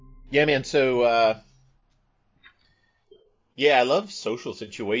Yeah, man. So, yeah, I love social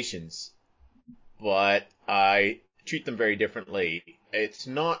situations, but I treat them very differently. It's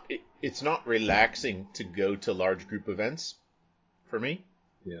not relaxing to go to large group events for me.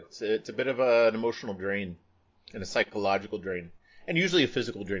 Yeah. It's a bit of an emotional drain and a psychological drain, and usually a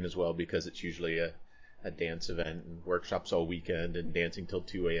physical drain as well because it's usually a dance event and workshops all weekend and dancing till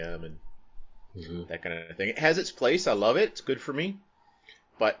 2 a.m. and Hmm. that kind of thing. It has its place. I love it. It's good for me,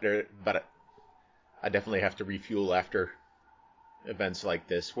 but I definitely have to refuel after events like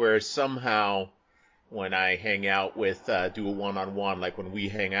this. Whereas somehow when I hang out with do a one-on-one, like when we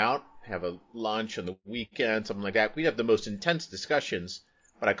hang out, have a lunch on the weekend, something like that, we have the most intense discussions.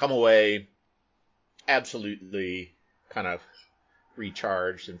 But I come away absolutely kind of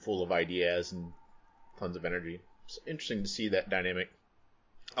recharged and full of ideas and tons of energy. It's interesting to see that dynamic.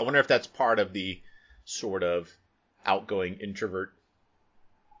 I wonder if that's part of the sort of outgoing introvert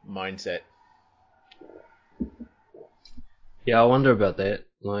mindset. Yeah, I wonder about that.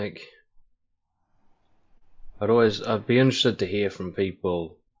 Like, I'd be interested to hear from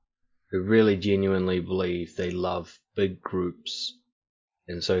people who really genuinely believe they love big groups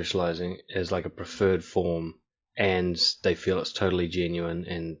and socializing as like a preferred form, and they feel it's totally genuine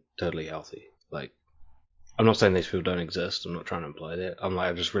and totally healthy. Like, I'm not saying these people don't exist. I'm not trying to imply that.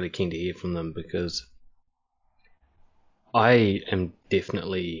 I'm just really keen to hear from them because I am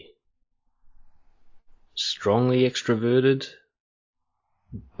definitely strongly extroverted,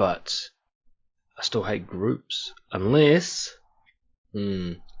 but I still hate groups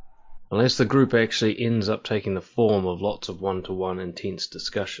hmm, unless the group actually ends up taking the form of lots of one-to-one intense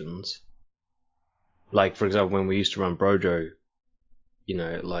discussions. Like, for example, when we used to run Brojo,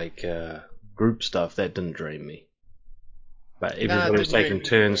 group stuff, that didn't drain me. But Nah, it everybody's didn't drain taking me either.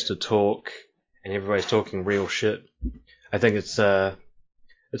 turns to talk, and everybody's talking real shit. I think it's the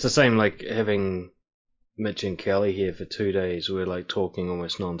same like having Mitch and Kelly here for 2 days. We're like talking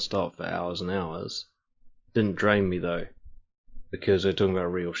almost non-stop for hours and hours. Didn't drain me though, because we're talking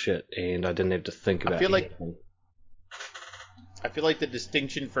about real shit, and I didn't have to think I about feel like anything. I feel like the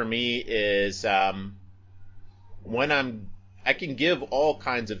distinction for me is when I can give all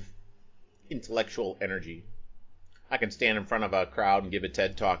kinds of intellectual energy. I can stand in front of a crowd and give a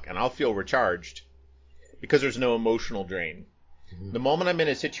TED talk, and I'll feel recharged because there's no emotional drain. Mhm. The moment I'm in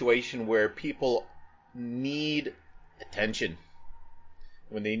a situation where people need attention,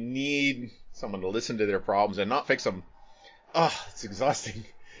 when they need someone to listen to their problems and not fix them, oh, it's exhausting.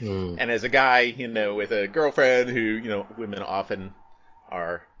 Mm. And as a guy, with a girlfriend who, women often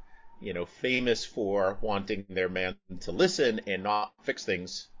are, famous for wanting their man to listen and not fix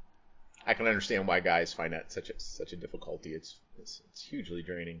things. I can understand why guys find that such a difficulty. It's hugely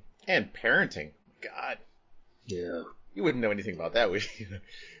draining. And parenting, God, Yeah. you wouldn't know anything about that, would you?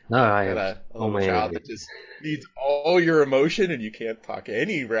 No, I Got have a all little my child energy. that just needs all your emotion, and you can't talk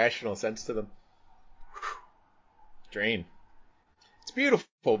any rational sense to them. Drain. It's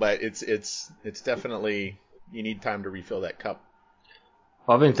beautiful, but it's definitely you need time to refill that cup.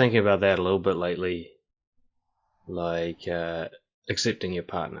 I've been thinking about that a little bit lately, like accepting your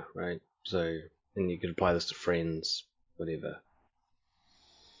partner, right? So, and you could apply this to friends, whatever.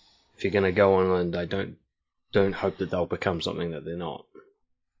 If you're gonna go on, and I don't hope that they'll become something that they're not.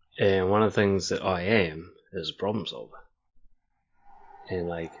 And one of the things that I am is a problem solver, and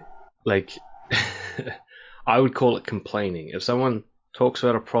like I would call it complaining. If someone talks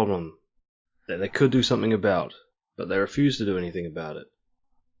about a problem that they could do something about, but they refuse to do anything about it,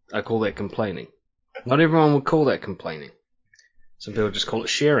 I call that complaining. Not everyone would call that complaining. Some people just call it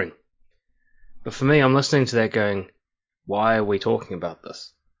sharing. But for me, I'm listening to that going, why are we talking about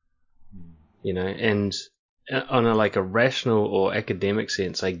this? And on a rational or academic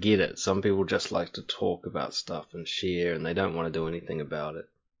sense, I get it. Some people just like to talk about stuff and share, and they don't want to do anything about it.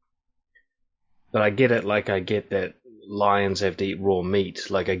 But I get it. Like, I get that lions have to eat raw meat.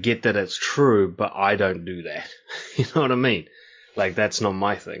 Like, I get that it's true, but I don't do that. You know what I mean? Like, that's not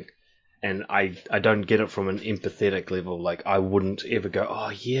my thing. And I don't get it from an empathetic level. Like, I wouldn't ever go, oh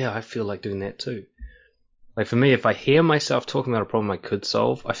yeah, I feel like doing that too. Like, for me, if I hear myself talking about a problem I could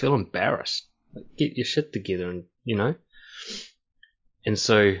solve, I feel embarrassed. Like, get your shit together, and. And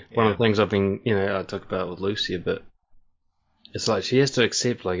so, one of Yeah. the things I've been, I talk about with Lucy a bit, it's like she has to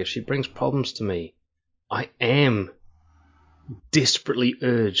accept, like, if she brings problems to me, I am desperately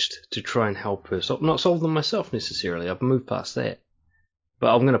urged to try and help her. Not solve them myself necessarily, I've moved past that.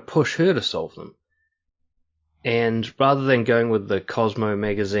 But I'm going to push her to solve them. And rather than going with the Cosmo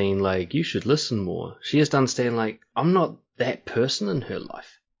magazine, like, you should listen more, she has to understand, like, I'm not that person in her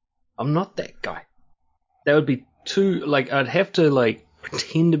life. I'm not that guy. That would be too, like, I'd have to, like,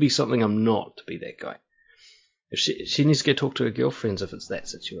 pretend to be something I'm not to be that guy. If she needs to go talk to her girlfriends if it's that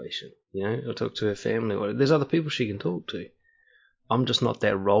situation, or talk to her family, or there's other people she can talk to. I'm just not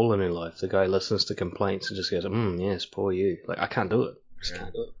that role in her life. The guy listens to complaints and just goes, yes, poor you. Like, I can't do it. I just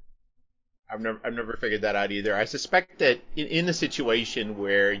can't do it. I've never figured that out either. I suspect that in a situation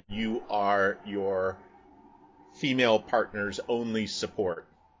where you are your female partner's only support,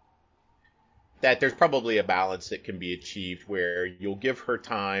 that there's probably a balance that can be achieved where you'll give her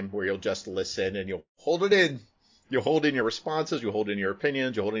time, where you'll just listen and you'll hold it in. You'll hold in your responses, you'll hold in your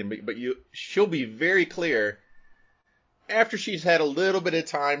opinions, but she'll be very clear after she's had a little bit of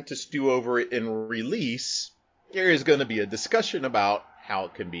time to stew over it and release. There is going to be a discussion about how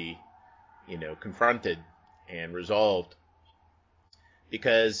it can be, confronted and resolved.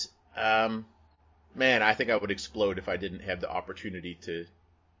 Because, man, I think I would explode if I didn't have the opportunity to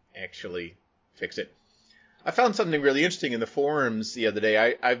actually fix it. I found something really interesting in the forums the other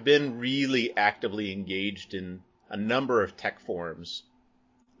day. I've been really actively engaged in a number of tech forums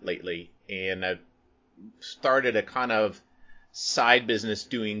lately, and I've started a kind of side business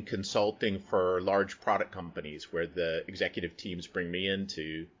doing consulting for large product companies where the executive teams bring me in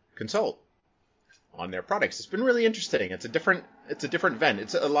to consult on their products. It's been really interesting. It's a different vent.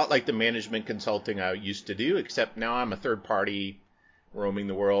 It's a lot like the management consulting I used to do, except now I'm a third party roaming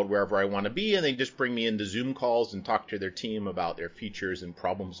the world wherever I want to be, and they just bring me into Zoom calls and talk to their team about their features and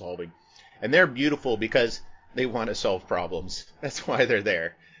problem solving. And they're beautiful because they want to solve problems. That's why they're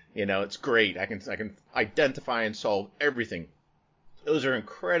there. It's great. I can identify and solve everything. Those are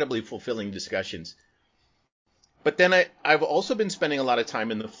incredibly fulfilling discussions. But then I've also been spending a lot of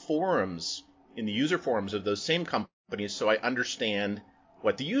time in the forums, in the user forums of those same companies, so I understand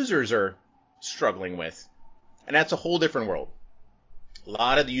what the users are struggling with. And that's a whole different world. A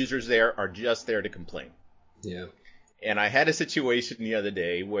lot of the users there are just there to complain. Yeah. And I had a situation the other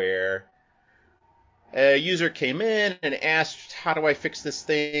day where a user came in and asked, how do I fix this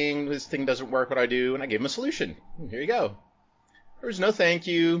thing? This thing doesn't work, what do I do? And I gave him a solution. Here you go. There was no thank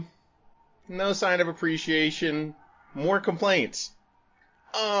you, no sign of appreciation, more complaints.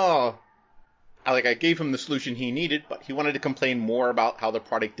 I gave him the solution he needed, but he wanted to complain more about how the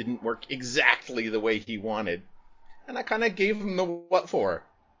product didn't work exactly the way he wanted. And I kind of gave him the what for.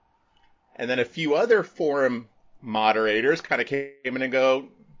 And then a few other forum moderators kind of came in and go,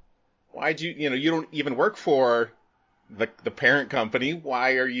 why'd you don't even work for the parent company.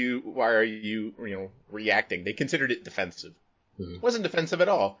 Why are you reacting? They considered it defensive. Mm-hmm. It wasn't defensive at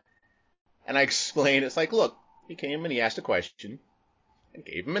all. And I explained, it's like, look, he came and he asked a question and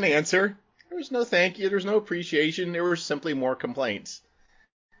gave him an answer. There was no thank you. There was no appreciation. There were simply more complaints.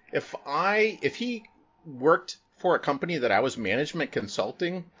 If he worked for a company that I was management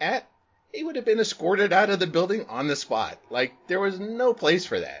consulting at, he would have been escorted out of the building on the spot. Like, there was no place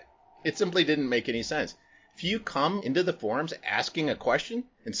for that. It simply didn't make any sense. If you come into the forums asking a question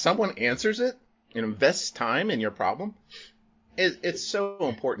and someone answers it and invests time in your problem, it's so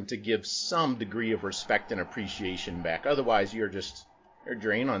important to give some degree of respect and appreciation back. Otherwise, you're a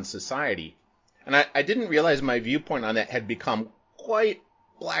drain on society. And I didn't realize my viewpoint on that had become quite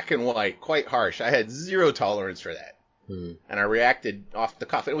black and white, quite harsh. I had zero tolerance for that. And I reacted off the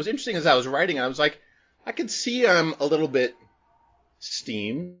cuff. It was interesting as I was writing, I was like, I could see I'm a little bit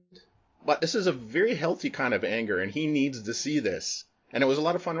steamed, but this is a very healthy kind of anger, and he needs to see this. And it was a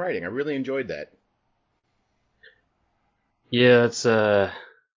lot of fun writing. I really enjoyed that. Yeah, it's there's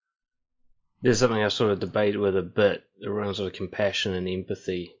something I sort of debate with a bit around sort of compassion and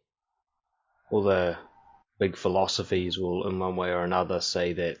empathy. All the big philosophies will, in one way or another,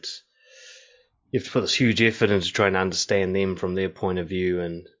 say that you have to put this huge effort into trying to understand them from their point of view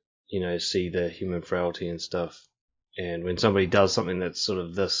and, see the human frailty and stuff. And when somebody does something that's sort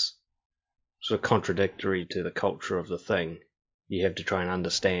of this sort of contradictory to the culture of the thing, you have to try and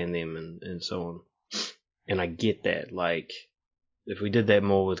understand them and so on. And I get that. Like, if we did that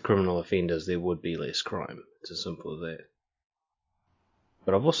more with criminal offenders, there would be less crime. It's as simple as that.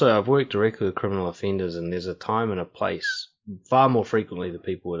 But I've worked directly with criminal offenders, and there's a time and a place, far more frequently than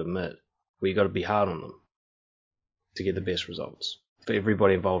people would admit, where you've got to be hard on them to get the best results for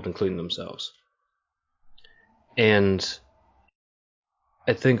everybody involved, including themselves. And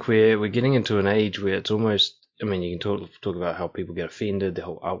I think we're getting into an age where it's almost, you can talk about how people get offended, the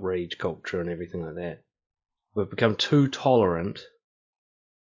whole outrage culture and everything like that. We've become too tolerant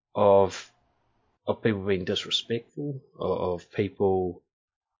of people being disrespectful, of people,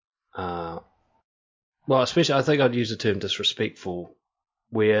 especially I think I'd use the term disrespectful,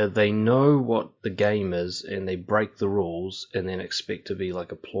 where they know what the game is and they break the rules and then expect to be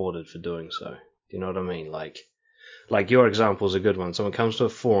like applauded for doing so. Do you know what I mean? Like like your example is a good one. Someone comes to a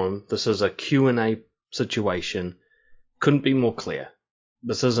forum. This is a Q&A situation. Couldn't be more clear.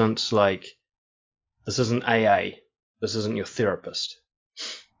 This isn't AA. This isn't your therapist.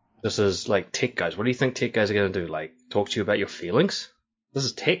 This is like tech guys. What do you think tech guys are going to do? Like talk to you about your feelings? This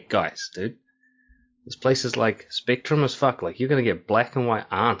is tech guys, dude. This place is like spectrum as fuck. Like you're going to get black and white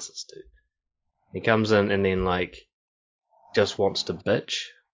answers, dude. He comes in and then like just wants to bitch.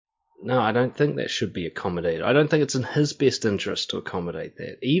 No, I don't think that should be accommodated. I don't think it's in his best interest to accommodate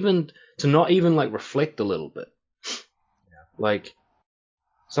that. Even to not even like reflect a little bit. Like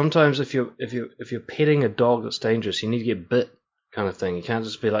sometimes if you're petting a dog that's dangerous, you need to get bit, kind of thing. You can't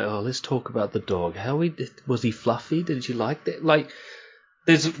just be like, oh, let's talk about the dog. Was he fluffy? Did you like that? Like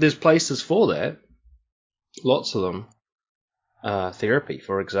there's places for that. Lots of them. Therapy,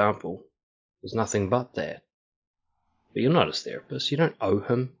 for example, there's nothing but that. But you're not his therapist. You don't owe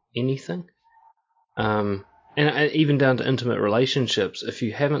him anything. And even down to intimate relationships, if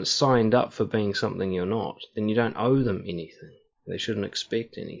you haven't signed up for being something you're not, then you don't owe them anything. They shouldn't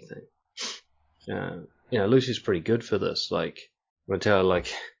expect anything. Lucy's pretty good for this. Like, I'm going to tell her, like,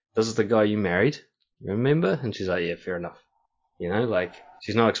 this is the guy you married, remember? And she's like, yeah, fair enough. Like,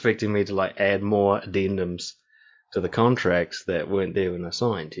 she's not expecting me to, like, add more addendums to the contracts that weren't there when I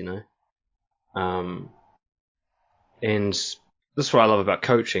signed, And this is what I love about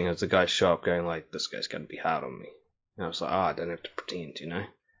coaching, is the guys show up going like, this guy's going to be hard on me. And I was like, I don't have to pretend,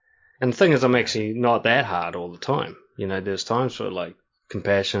 And the thing is, I'm actually not that hard all the time. There's times for like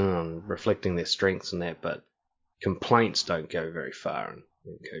compassion and reflecting their strengths and that, but complaints don't go very far in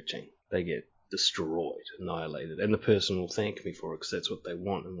coaching. They get destroyed, annihilated, and the person will thank me for it because that's what they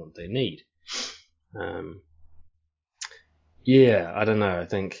want and what they need. I don't know. I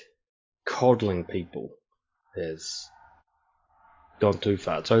think coddling people has gone too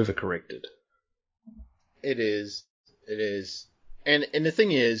far. It's overcorrected. It is. And the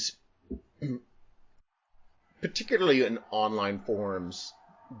thing is, particularly in online forums,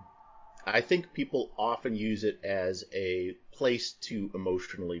 I think people often use it as a place to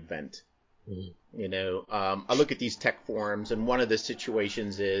emotionally vent. I look at these tech forums, and one of the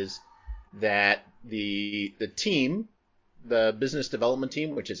situations is that the team, the business development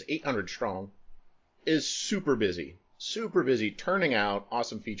team, which is 800 strong, is super busy turning out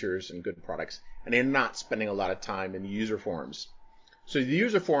awesome features and good products, and they're not spending a lot of time in the user forums. So the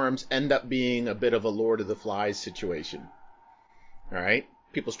user forums end up being a bit of a Lord of the Flies situation. All right?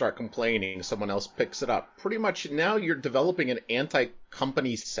 People start complaining, someone else picks it up. Pretty much now you're developing an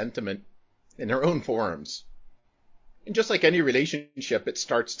anti-company sentiment in their own forums. And just like any relationship, it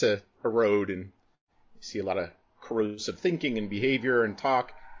starts to erode, and you see a lot of corrosive thinking and behavior and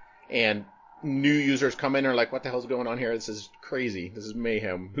talk, and new users come in and are like, what the hell's going on here? This is crazy. This is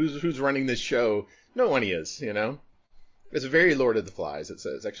mayhem. Who's running this show? No one is, It's very Lord of the Flies. It's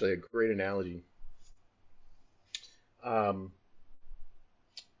actually a great analogy. And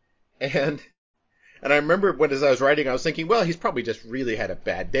I remember as I was writing, I was thinking, well, he's probably just really had a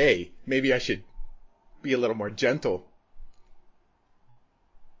bad day. Maybe I should be a little more gentle.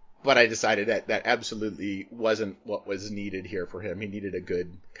 But I decided that absolutely wasn't what was needed here for him. He needed a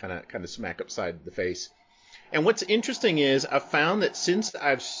good kind of smack upside the face. And what's interesting is I've found that since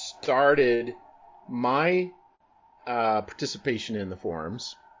I've started my participation in the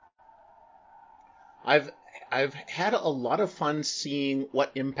forums, I've had a lot of fun seeing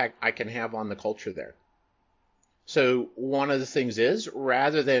what impact I can have on the culture there. So one of the things is,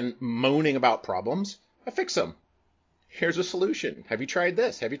 rather than moaning about problems, I fix them. Here's a solution. Have you tried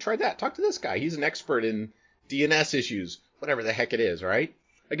this? Have you tried that? Talk to this guy. He's an expert in DNS issues, whatever the heck it is, right?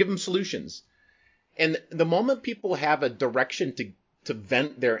 I give them solutions. And the moment people have a direction to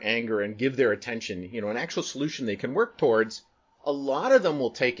vent their anger and give their attention, an actual solution they can work towards, a lot of them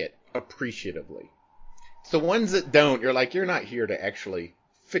will take it appreciatively. It's the ones that don't, you're like, you're not here to actually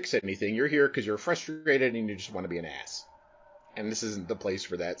fix anything. You're here because you're frustrated and you just want to be an ass. And this isn't the place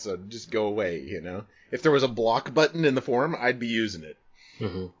for that, so just go away, If there was a block button in the forum, I'd be using it.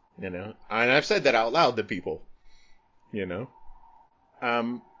 Mm-hmm. And I've said that out loud to people,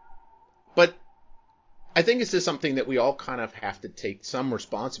 But I think this is something that we all kind of have to take some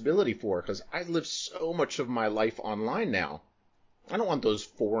responsibility for, because I live so much of my life online now. I don't want those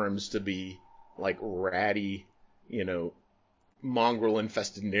forums to be like ratty,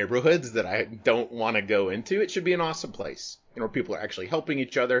 mongrel-infested neighborhoods that I don't want to go into. It should be an awesome place, where people are actually helping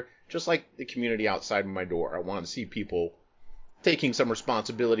each other, just like the community outside my door. I want to see people taking some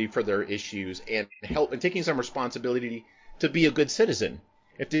responsibility for their issues and taking some responsibility to be a good citizen.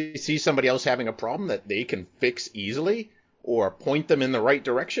 If they see somebody else having a problem that they can fix easily or point them in the right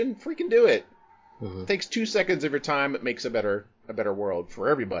direction, freaking do it. It takes 2 seconds of your time. It makes a better world for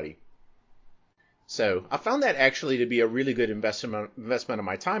everybody. So I found that actually to be a really good investment of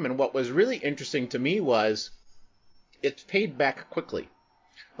my time. And what was really interesting to me was it's paid back quickly.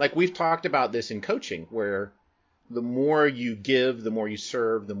 Like we've talked about this in coaching, where the more you give, the more you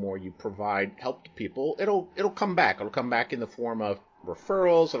serve, the more you provide help to people, it'll come back. It'll come back in the form of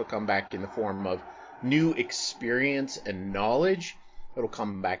referrals. It'll come back in the form of new experience and knowledge. It'll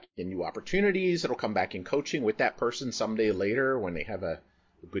come back in new opportunities. It'll come back in coaching with that person someday later when they have a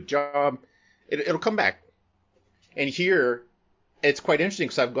good job. It'll come back. And here, it's quite interesting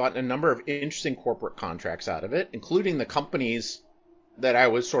because I've gotten a number of interesting corporate contracts out of it, including the companies that I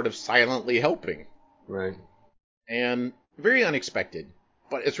was sort of silently helping. Right. And very unexpected.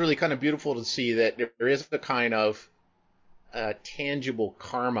 But it's really kind of beautiful to see that there is a kind of tangible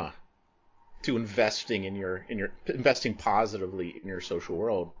karma to investing in your investing positively in your social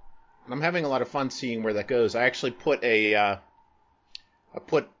world. And I'm having a lot of fun seeing where that goes. I actually put on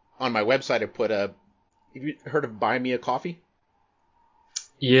my website, have you heard of Buy Me a Coffee?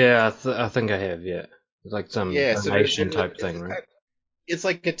 Yeah, I think I have, yeah. It's like some donation type thing, right? It's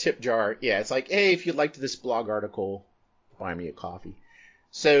like a tip jar. Yeah, it's like, hey, if you liked this blog article, buy me a coffee.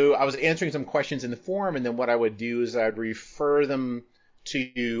 So I was answering some questions in the forum, and then what I would do is I'd refer them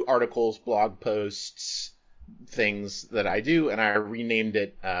to articles, blog posts, things that I do, and I renamed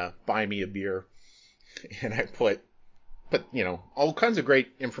it Buy Me a Beer. And I put all kinds of great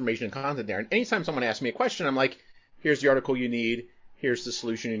information and content there. And anytime someone asks me a question, I'm like, here's the article you need, here's the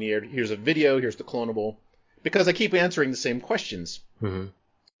solution you need, here's a video, here's the clonable. Because I keep answering the same questions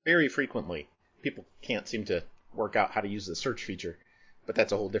very frequently. People can't seem to work out how to use the search feature, but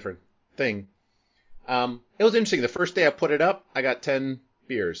that's a whole different thing. It was interesting. The first day I put it up, I got 10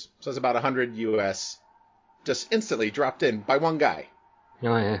 beers. So it's about 100 US just instantly dropped in by one guy.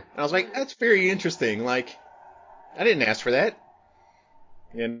 Oh, yeah. And I was like, that's very interesting. Like, I didn't ask for that.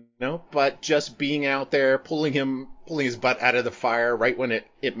 But just being out there, pulling his butt out of the fire right when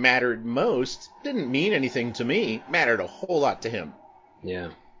it mattered most didn't mean anything to me. It mattered a whole lot to him. Yeah.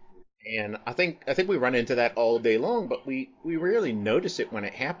 And I think we run into that all day long, but we rarely notice it when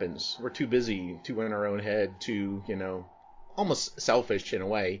it happens. We're too busy, too in our own head, too, almost selfish in a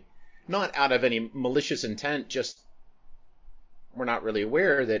way. Not out of any malicious intent, just we're not really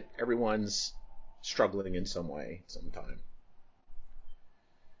aware that everyone's struggling in some way, sometime.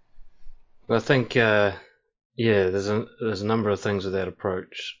 But I think, there's a number of things with that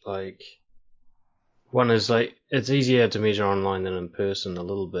approach. Like, one is like, it's easier to measure online than in person a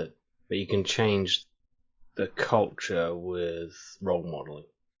little bit, but you can change the culture with role modeling.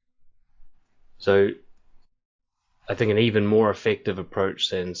 So, I think an even more effective approach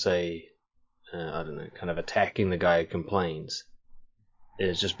than, say, kind of attacking the guy who complains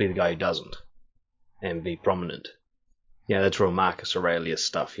is just be the guy who doesn't and be prominent. Yeah, that's real Marcus Aurelius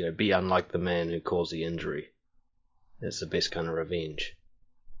stuff. Be unlike the man who caused the injury. That's the best kind of revenge.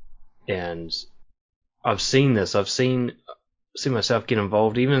 And I've seen this. I've seen myself get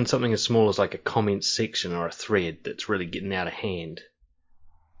involved even in something as small as like a comment section or a thread that's really getting out of hand.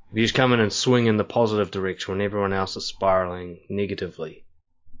 If you just come in and swing in the positive direction when everyone else is spiraling negatively,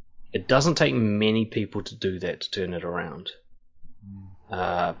 it doesn't take many people to do that to turn it around.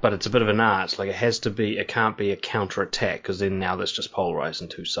 But it's a bit of an art. Like, it can't be a counter-attack, because then now that's just polarizing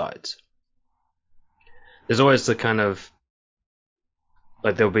two sides. There's always the kind of,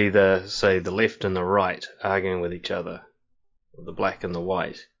 like, there'll be the left and the right arguing with each other, or the black and the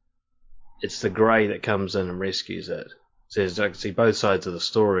white. It's the grey that comes in and rescues it. Says, I can see both sides of the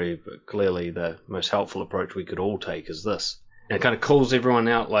story, but clearly the most helpful approach we could all take is this. And it kind of calls everyone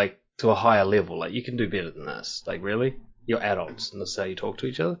out, like, to a higher level. Like, you can do better than this. Like, really? You're adults, and this is how you talk to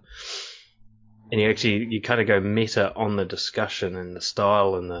each other. And you kind of go meta on the discussion and the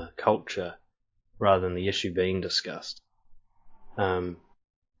style and the culture rather than the issue being discussed. It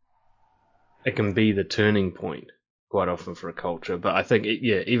can be the turning point quite often for a culture, but I think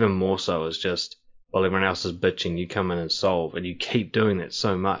even more so is just while everyone else is bitching, you come in and solve, and you keep doing that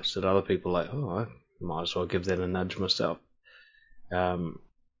so much that other people are like, oh, I might as well give that a nudge myself.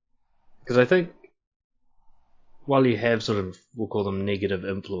 Because I think while you have sort of, we'll call them negative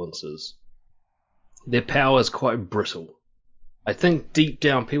influences, their power is quite brittle. I think deep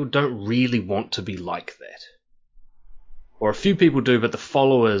down people don't really want to be like that. Or a few people do, but the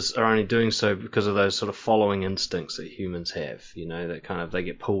followers are only doing so because of those sort of following instincts that humans have. That kind of, they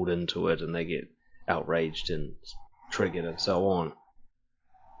get pulled into it and they get outraged and triggered and so on.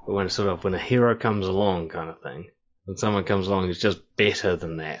 But when a hero comes along kind of thing, when someone comes along who's just better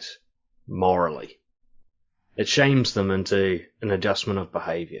than that, morally, it shames them into an adjustment of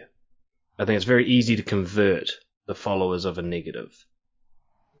behavior. I think it's very easy to convert the followers of a negative.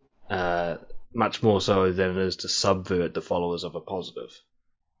 Much more so than it is to subvert the followers of a positive.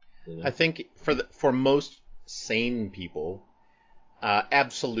 You know? I think for most sane people,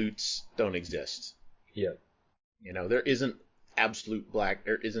 absolutes don't exist. Yeah. You know, there isn't absolute black,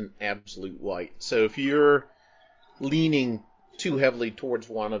 there isn't absolute white. So if you're leaning too heavily towards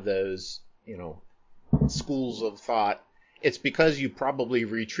one of those, you know, schools of thought, it's because you probably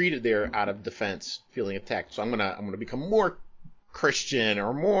retreated there out of defense, feeling attacked. So I'm gonna become more Christian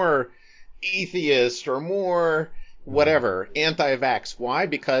or more atheist or more whatever, anti-vax. Why?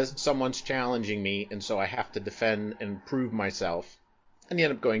 Because someone's challenging me, and so I have to defend and prove myself, and you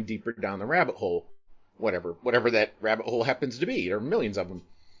end up going deeper down the rabbit hole, whatever that rabbit hole happens to be. There are millions of them.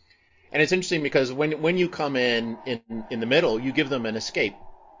 And it's interesting because when you come in the middle, you give them an escape.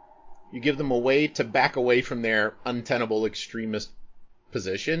 You give them a way to back away from their untenable extremist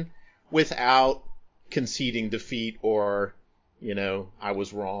position without conceding defeat or, you know, I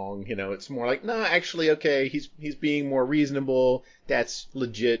was wrong. You know, it's more like, no, actually, okay, he's being more reasonable. That's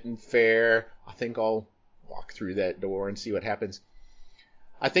legit and fair. I think I'll walk through that door and see what happens.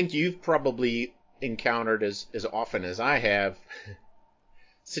 I think you've probably encountered as often as I have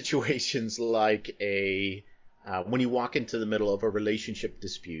situations like when you walk into the middle of a relationship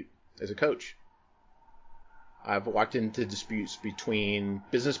dispute as a coach. I've walked into disputes between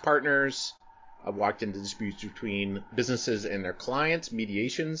business partners. I've walked into disputes between businesses and their clients,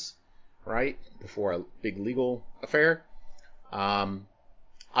 mediations, right, before a big legal affair.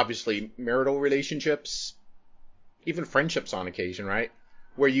 Obviously, marital relationships, even friendships on occasion, right,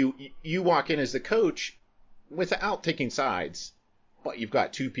 where you walk in as the coach without taking sides, but you've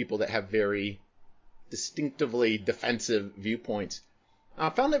got two people that have very distinctively defensive viewpoints. I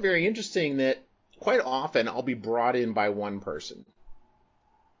found it very interesting that quite often I'll be brought in by one person.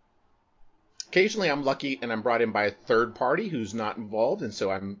 Occasionally I'm lucky and I'm brought in by a third party who's not involved, and so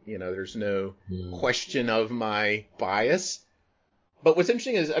there's no question of my bias. But what's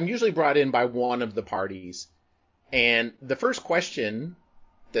interesting is I'm usually brought in by one of the parties, and the first question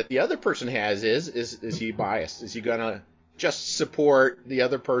that the other person has is he biased? Is he gonna just support the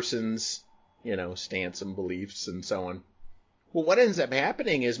other person's, stance and beliefs and so on? Well, what ends up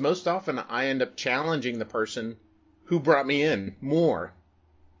happening is most often I end up challenging the person who brought me in more.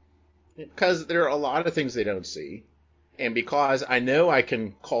 Because there are a lot of things they don't see. And because I know I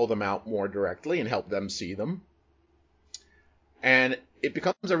can call them out more directly and help them see them. And it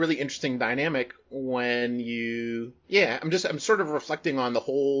becomes a really interesting dynamic when I'm sort of reflecting on the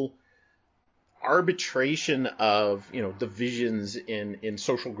whole arbitration of, divisions in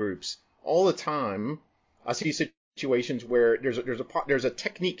social groups. All the time, I see situations where there's a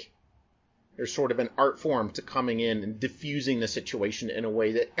technique, there's sort of an art form to coming in and diffusing the situation in a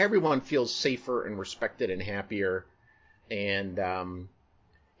way that everyone feels safer and respected and happier and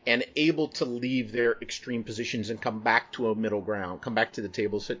able to leave their extreme positions and come back to a middle ground, come back to the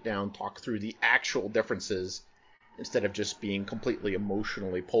table, sit down, talk through the actual differences instead of just being completely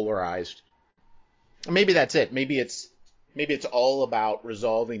emotionally polarized. And maybe that's it. Maybe it's all about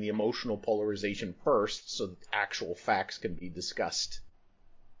resolving the emotional polarization first so that actual facts can be discussed.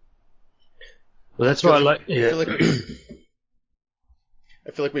 Well, that's what I like. Yeah.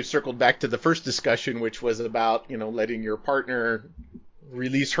 I feel like we've circled back to the first discussion, which was about, letting your partner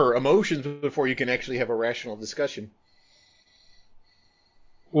release her emotions before you can actually have a rational discussion.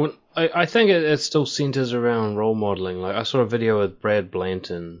 Well, I think it still centers around role modeling. Like, I saw a video with Brad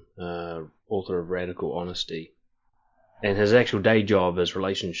Blanton, author of Radical Honesty, and his actual day job is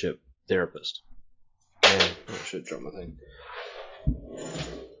relationship therapist. And I should drop my thing.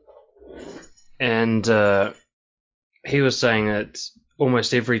 And he was saying that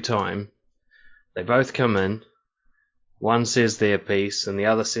almost every time they both come in, one says their piece and the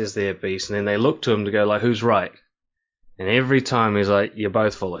other says their piece, and then they look to him to go like, who's right? And every time he's like, you're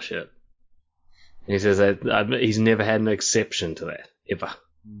both full of shit. And he says that he's never had an exception to that, ever.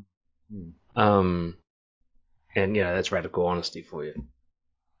 And that's radical honesty for you.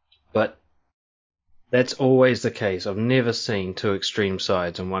 But that's always the case. I've never seen two extreme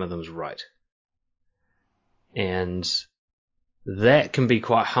sides and one of them's right. And that can be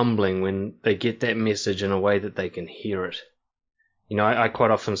quite humbling when they get that message in a way that they can hear it. I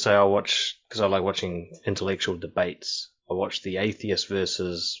quite often say because I like watching intellectual debates, I watch the atheist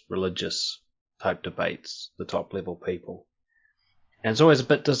versus religious type debates, the top level people. And it's always a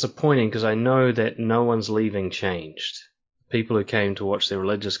bit disappointing because I know that no one's leaving changed. People who came to watch the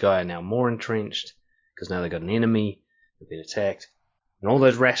religious guy are now more entrenched because now they've got an enemy, they've been attacked. And all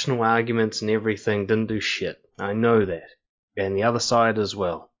those rational arguments and everything didn't do shit. I know that. And the other side as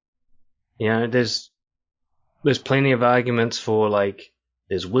well. There's plenty of arguments for, like,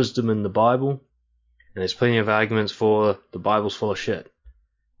 there's wisdom in the Bible, and there's plenty of arguments for the Bible's full of shit.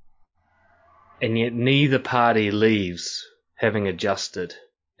 And yet neither party leaves having adjusted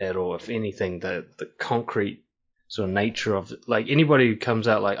at all. If anything, the concrete sort of nature of it, like, anybody who comes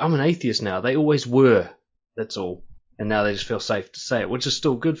out like, I'm an atheist now, they always were. That's all. And now they just feel safe to say it, which is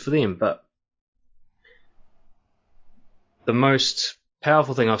still good for them. But the most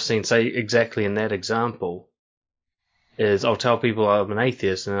powerful thing I've seen say exactly in that example is I'll tell people I'm an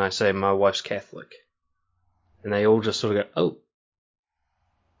atheist, and then I say my wife's Catholic. And they all just sort of go, oh.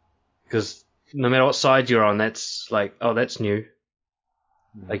 Because no matter what side you're on, that's like, oh, that's new.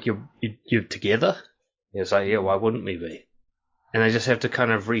 Like, you're together? It's like, yeah, why wouldn't we be? And they just have to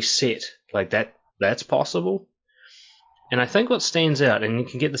kind of reset, like, that's possible. And I think what stands out, and you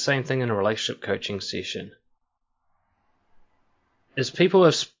can get the same thing in a relationship coaching session, is people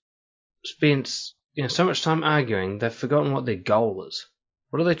have spent so much time arguing, they've forgotten what their goal is.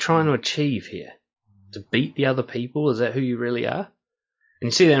 What are they trying to achieve here? To beat the other people? Is that who you really are? And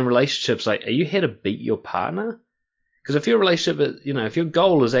you see that in relationships, like, are you here to beat your partner? Because if your relationship, if your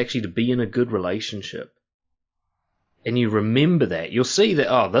goal is actually to be in a good relationship, and you remember that, you'll see that,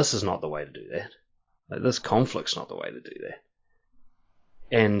 oh, this is not the way to do that. Like, this conflict's not the way to do that.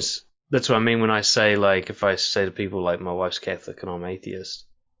 And that's what I mean when I say, like, if I say to people, like, my wife's Catholic and I'm atheist,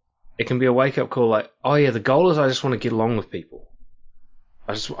 it can be a wake-up call, like, oh yeah, the goal is I just want to get along with people.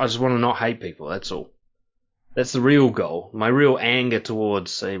 I just want to not hate people, that's all. That's the real goal. My real anger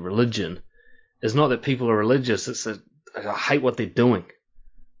towards, say, religion is not that people are religious, it's that I hate what they're doing.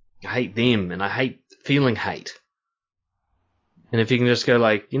 I hate them, and I hate feeling hate. And if you can just go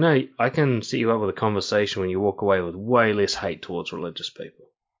like, I can set you up with a conversation when you walk away with way less hate towards religious people.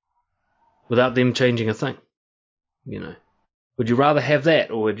 Without them changing a thing. Would you rather have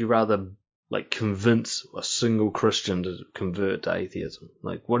that, or would you rather, like, convince a single Christian to convert to atheism?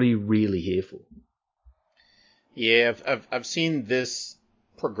 Like, what are you really here for? Yeah, I've seen this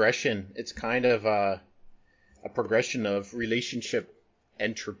progression. It's kind of a progression of relationship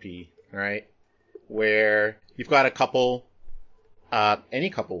entropy, right? Where you've got a couple, any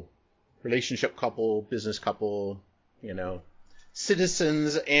couple, relationship couple, business couple,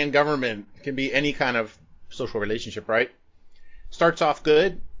 citizens and government, can be any kind of social relationship, right? Starts off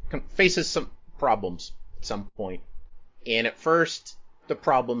good, faces some problems at some point. And at first, the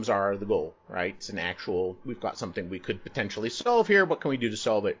problems are the goal, right? It's we've got something we could potentially solve here. What can we do to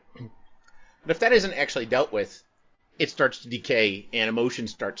solve it? But if that isn't actually dealt with, it starts to decay and emotion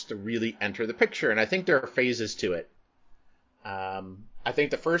starts to really enter the picture. And I think there are phases to it. I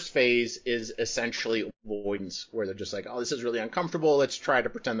think the first phase is essentially avoidance, where they're just like, oh, this is really uncomfortable. Let's try to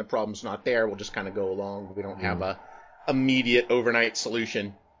pretend the problem's not there. We'll just kind of go along. We don't have a immediate overnight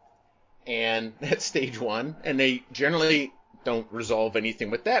solution. And that's stage one. And they generally don't resolve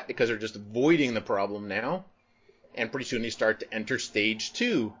anything with that because they're just avoiding the problem now. And pretty soon they start to enter stage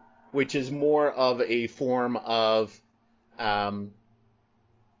two, which is more of a form of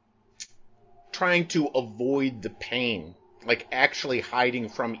trying to avoid the pain, like actually hiding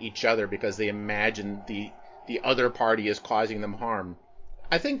from each other because they imagine the other party is causing them harm.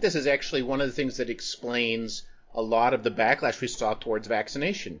 I think this is actually one of the things that explains a lot of the backlash we saw towards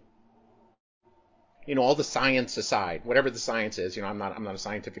vaccination. All the science aside, whatever the science is, I'm not a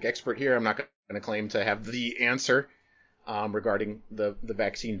scientific expert here. I'm not going to claim to have the answer regarding the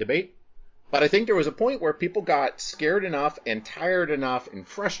vaccine debate. But I think there was a point where people got scared enough and tired enough and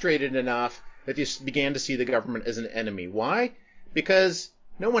frustrated enough that they began to see the government as an enemy. Why? Because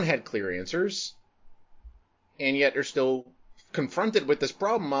no one had clear answers. And yet they're still confronted with this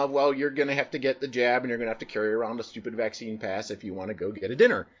problem of, well, you're going to have to get the jab and you're going to have to carry around a stupid vaccine pass if you want to go get a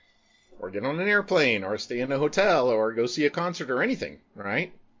dinner or get on an airplane or stay in a hotel or go see a concert or anything,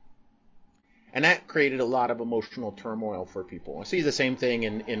 right? And that created a lot of emotional turmoil for people. I see the same thing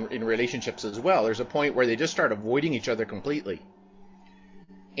in relationships as well. There's a point where they just start avoiding each other completely.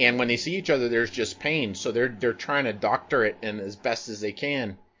 And when they see each other, there's just pain. So they're trying to doctor it and as best as they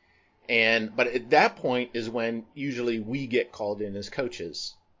can. But at that point is when usually we get called in as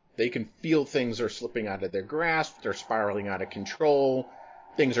coaches. They can feel things are slipping out of their grasp. They're spiraling out of control.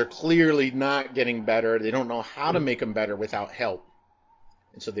 Things are clearly not getting better. They don't know how to make them better without help.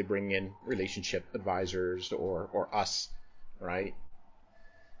 And so they bring in relationship advisors or us, right?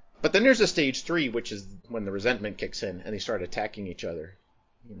 But then there's a stage 3, which is when the resentment kicks in and they start attacking each other.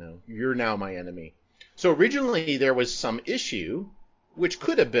 You're now my enemy. So originally there was some issue which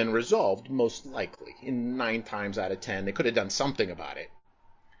could have been resolved, most likely. In 9 times out of 10, they could have done something about it.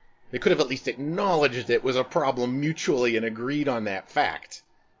 They could have at least acknowledged it was a problem mutually and agreed on that fact,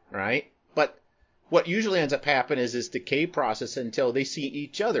 right? But what usually ends up happening is this decay process until they see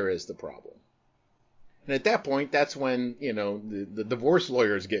each other as the problem. And at that point, that's when, the divorce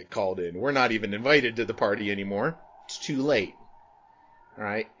lawyers get called in. We're not even invited to the party anymore. It's too late. All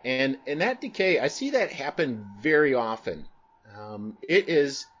right. And in that decay, I see that happen very often.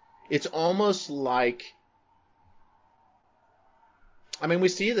 It's almost like, we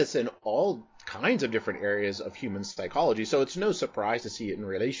see this in all kinds of different areas of human psychology, so it's no surprise to see it in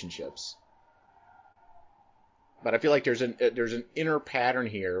relationships. But I feel like there's an inner pattern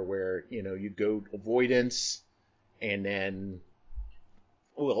here where, you go avoidance and then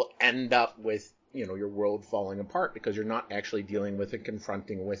will end up with, your world falling apart because you're not actually dealing with and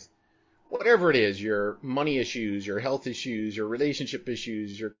confronting with whatever it is, your money issues, your health issues, your relationship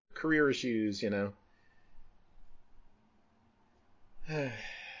issues, your career issues,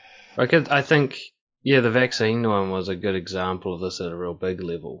 I think, the vaccine one was a good example of this at a real big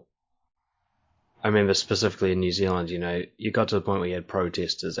level. I remember specifically in New Zealand, you got to the point where you had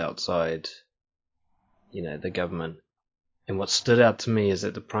protesters outside, the government. And what stood out to me is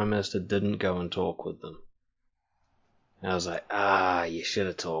that the Prime Minister didn't go and talk with them. And I was like, you should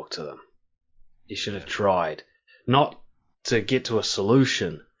have talked to them. You should have tried. Not to get to a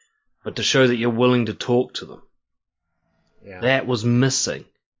solution, but to show that you're willing to talk to them. Yeah. That was missing.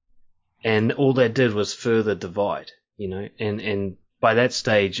 And all that did was further divide, and by that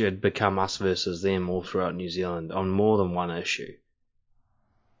stage it had become us versus them all throughout New Zealand on more than one issue.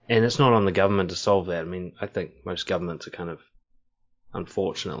 And it's not on the government to solve that. I think most governments are kind of,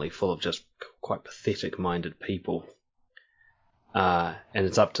 unfortunately, full of just quite pathetic-minded people. And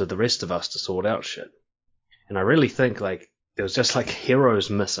it's up to the rest of us to sort out shit. And I really think, there was just, heroes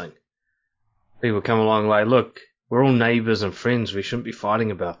missing. People come along look, we're all neighbours and friends, we shouldn't be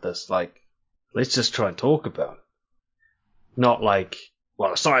fighting about this. Let's just try and talk about it. Not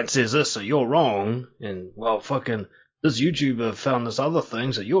well, science says this, so you're wrong, and, well, fucking, this YouTuber found this other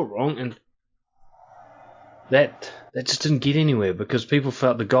thing, so you're wrong, and that just didn't get anywhere, because people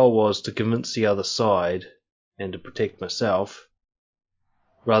felt the goal was to convince the other side and to protect myself,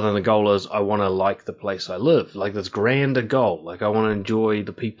 rather than the goal is, I want to like the place I live, this grander goal, I want to enjoy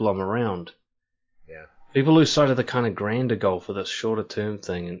the people I'm around. Yeah. People lose sight of the kind of grander goal for this shorter term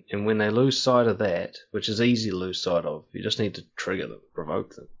thing, and when they lose sight of that, which is easy to lose sight of, you just need to trigger them,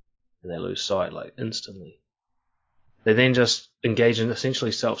 provoke them, and they lose sight instantly. They then just engage in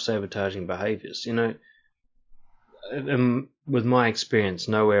essentially self-sabotaging behaviors. With my experience,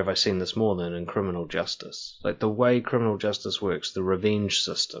 nowhere have I seen this more than in criminal justice. The way criminal justice works, the revenge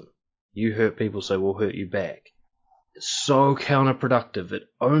system. You hurt people, so we'll hurt you back. It's so counterproductive, it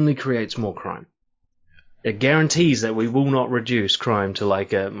only creates more crime. It guarantees that we will not reduce crime to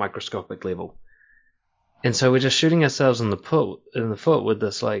a microscopic level. And so we're just shooting ourselves in the foot with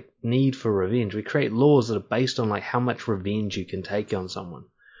this need for revenge. We create laws that are based on how much revenge you can take on someone,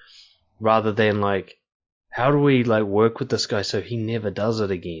 rather than how do we work with this guy so he never does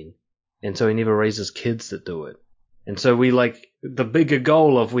it again, and so he never raises kids that do it. And so we the bigger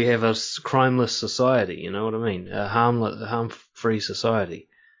goal of we have a crimeless society. You know what I mean? A harm-free society.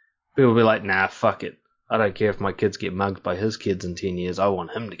 People will be nah, fuck it. I don't care if my kids get mugged by his kids in 10 years. I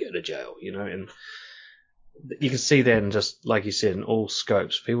want him to go to jail, and you can see that in just, like you said, in all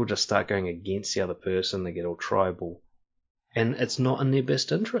scopes. People just start going against the other person. They get all tribal. And it's not in their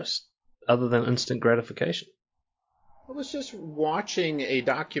best interest, other than instant gratification. I was just watching a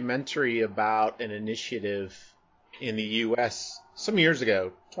documentary about an initiative in the U.S. some years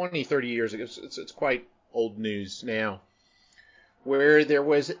ago, 20, 30 years ago. It's quite old news now, where there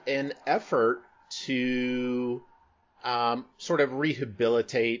was an effort to sort of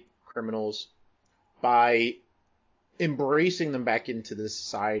rehabilitate criminals by embracing them back into the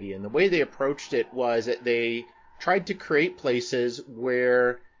society. And the way they approached it was that they tried to create places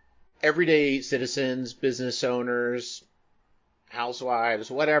where everyday citizens, business owners,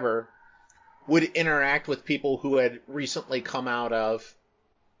 housewives, whatever, would interact with people who had recently come out of,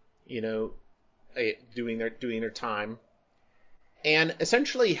 doing their time, and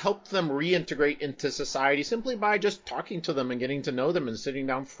essentially help them reintegrate into society simply by just talking to them and getting to know them and sitting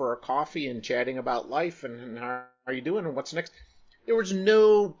down for a coffee and chatting about life and how are you doing and what's next. There was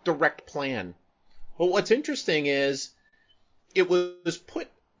no direct plan. But what's interesting is I can't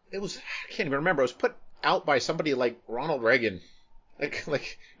even remember, it was put out by somebody like Ronald Reagan, an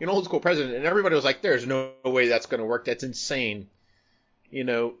old school president, and everybody was like, there's no way that's going to work. That's insane.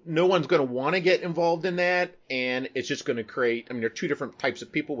 No one's going to want to get involved in that, and it's just going to create, there are two different types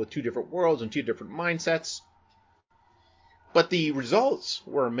of people with two different worlds and two different mindsets. But the results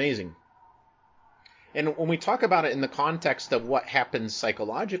were amazing. And when we talk about it in the context of what happens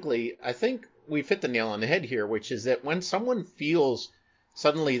psychologically, I think we've hit the nail on the head here, which is that when someone feels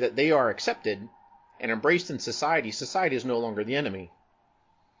suddenly that they are accepted and embraced in society, society is no longer the enemy.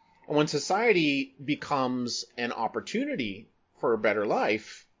 And when society becomes an opportunity for a better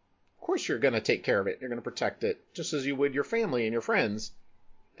life, of course you're going to take care of it. You're going to protect it just as you would your family and your friends.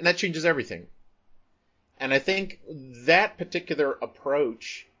 And that changes everything. And I think that particular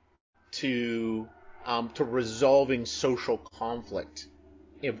approach to resolving social conflict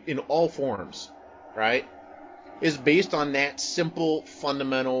in all forms, right, is based on that simple,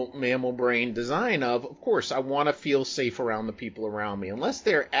 fundamental mammal brain design of course, I want to feel safe around the people around me. Unless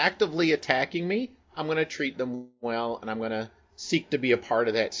they're actively attacking me, I'm going to treat them well, and I'm going to seek to be a part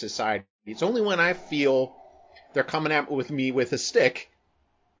of that society. It's only when I feel they're coming at with me with a stick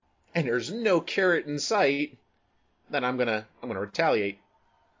and there's no carrot in sight that I'm gonna retaliate.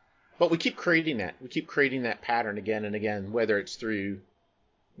 But we keep creating that. We keep creating that pattern again and again, whether it's through,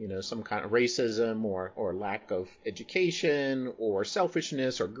 some kind of racism or lack of education or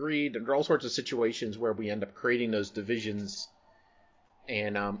selfishness or greed. And there are all sorts of situations where we end up creating those divisions.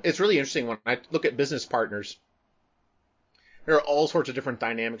 And it's really interesting when I look at business partners. There are all sorts of different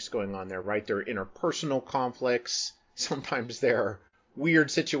dynamics going on there, right? There are interpersonal conflicts. Sometimes there are weird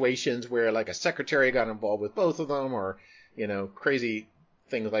situations where like a secretary got involved with both of them, or, crazy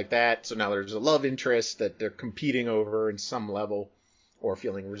things like that. So now there's a love interest that they're competing over in some level or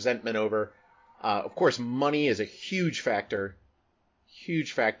feeling resentment over. Of course, money is a huge factor.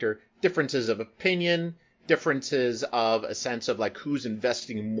 Huge factor. Differences of opinion, differences of a sense of like who's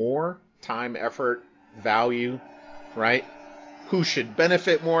investing more time, effort, value, right? Who should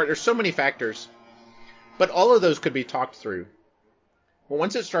benefit more. There's so many factors. But all of those could be talked through. Well,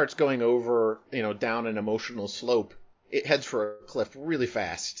 once it starts going over, down an emotional slope, it heads for a cliff really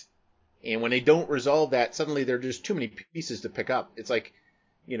fast. And when they don't resolve that, suddenly there are just too many pieces to pick up. It's like,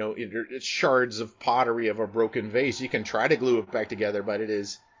 it's shards of pottery of a broken vase. You can try to glue it back together, but it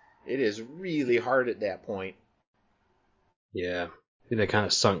is really hard at that point. Yeah. The kind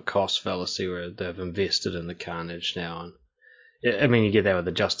of sunk cost fallacy where they've invested in the carnage now. And I mean, you get that with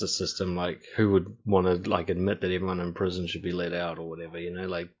the justice system. Like, who would want to like admit that everyone in prison should be let out or whatever?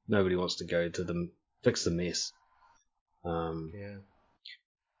 Like nobody wants to go to them fix the mess. Yeah.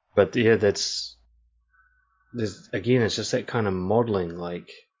 But yeah, there's again, it's just that kind of modeling. Like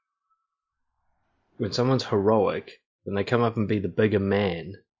when someone's heroic, when they come up and be the bigger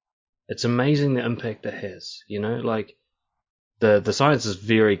man, it's amazing the impact it has. Like the science is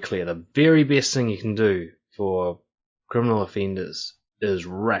very clear. The very best thing you can do for criminal offenders is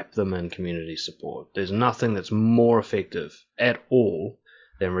wrap them in community support. There's nothing that's more effective at all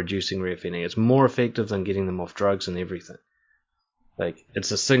than reducing reoffending. It's more effective than getting them off drugs and everything. Like,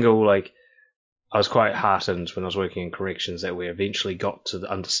 it's a single, like, I was quite heartened when I was working in corrections that we eventually got to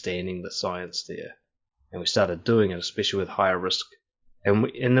understanding the science there. And we started doing it, especially with higher risk.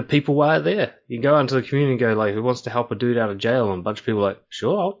 And the people were there. You go out into the community and go, like, who wants to help a dude out of jail? And a bunch of people are like,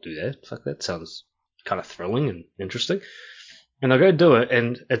 sure, I'll do that. Fuck, that sounds kind of thrilling and interesting. And I go do it,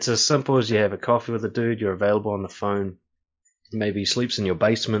 and it's as simple as you have a coffee with a dude, you're available on the phone, maybe he sleeps in your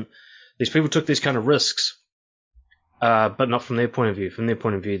basement. These people took these kind of risks, but not from their point of view. From their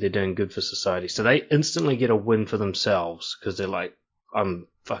point of view, they're doing good for society. So they instantly get a win for themselves, because they're like, I'm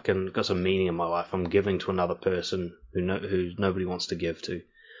fucking got some meaning in my life. I'm giving to another person who nobody wants to give to.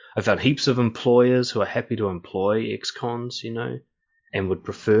 I found heaps of employers who are happy to employ ex-cons, and would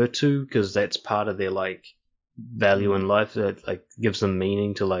prefer to, because that's part of their, like, value in life that, like, gives them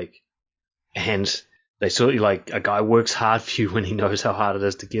meaning to, like, and they sort of, like, a guy works hard for you when he knows how hard it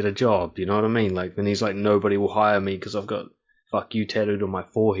is to get a job, you know what I mean? Like, when he's like, nobody will hire me because I've got fuck you tattooed on my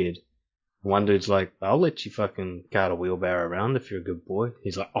forehead. One dude's like, I'll let you fucking cart a wheelbarrow around if you're a good boy.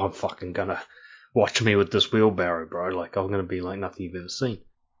 He's like, I'm fucking gonna watch me with this wheelbarrow, bro. Like, I'm gonna be like nothing you've ever seen.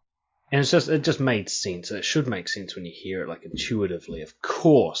 And it just made sense. It should make sense when you hear it, like, intuitively. Of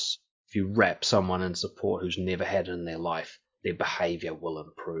course, if you wrap someone in support who's never had it in their life, their behavior will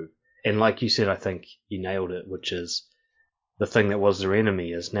improve. And like you said, I think you nailed it, which is the thing that was their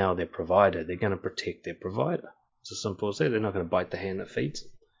enemy is now their provider. They're going to protect their provider. It's as simple as that. They're not going to bite the hand that feeds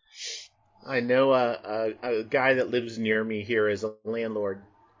them. I know a guy that lives near me here is a landlord.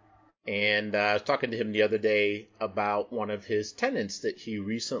 And I was talking to him the other day about one of his tenants that he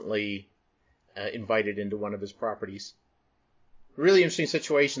recently invited into one of his properties. Really interesting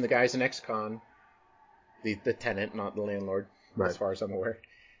situation. The guy's an ex-con, the tenant, not the landlord, right, as far as I'm aware.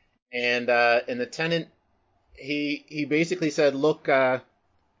 And the tenant, he basically said, look, I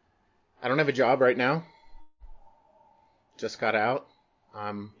don't have a job right now. Just got out.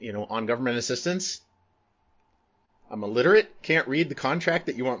 I'm, on government assistance. I'm illiterate, can't read the contract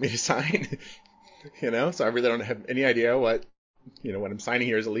that you want me to sign, so I really don't have any idea what I'm signing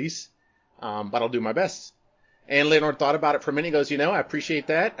here is a lease, but I'll do my best. And landlord thought about it for a minute. He goes, I appreciate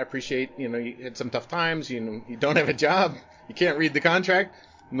that. I appreciate, you had some tough times. You don't have a job. You can't read the contract.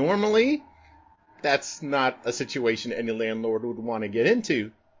 Normally, that's not a situation any landlord would want to get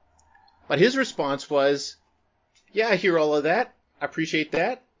into. But his response was, yeah, I hear all of that. I appreciate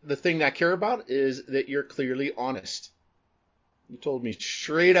that. The thing I care about is that you're clearly honest. You told me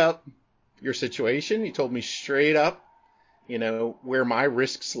straight up your situation. You told me straight up, where my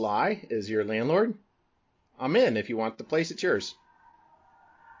risks lie as your landlord. I'm in. If you want the place, it's yours.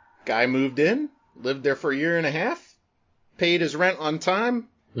 Guy moved in, lived there for a year and a half, paid his rent on time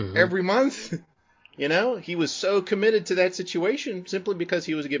every month. He was so committed to that situation simply because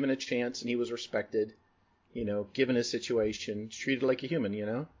he was given a chance and he was respected, given his situation, treated like a human,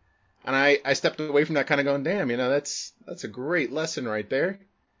 And I stepped away from that kind of going, damn, that's a great lesson right there.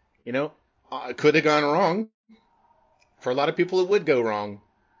 It could have gone wrong. For a lot of people, it would go wrong.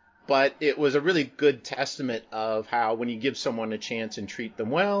 But it was a really good testament of how when you give someone a chance and treat them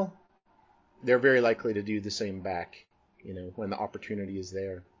well, they're very likely to do the same back, when the opportunity is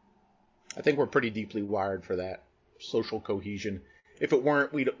there. I think we're pretty deeply wired for that social cohesion. If it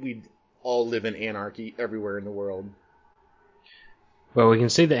weren't, we'd all live in anarchy everywhere in the world. Well, we can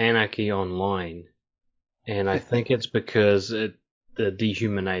see the anarchy online, and I think it's because the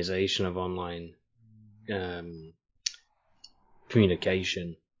dehumanization of online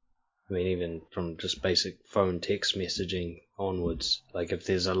communication. I mean, even from just basic phone text messaging onwards, like if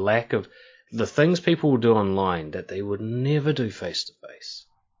there's a lack of the things people will do online that they would never do face to face,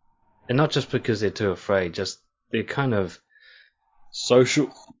 and not just because they're too afraid, just their kind of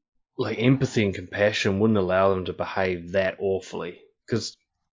social, like empathy and compassion wouldn't allow them to behave that awfully. Because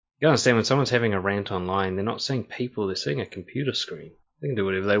you understand, when someone's having a rant online, they're not seeing people, they're seeing a computer screen. They can do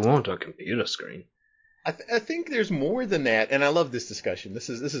whatever they want on a computer screen. I think there's more than that, and I love this discussion. This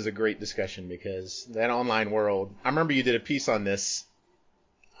is a great discussion because that online world. I remember you did a piece on this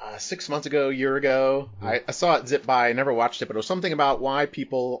 6 months ago, a year ago. Mm-hmm. I saw it zip by. I never watched it, but it was something about why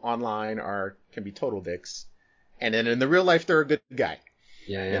people online can be total dicks, and then in the real life they're a good guy.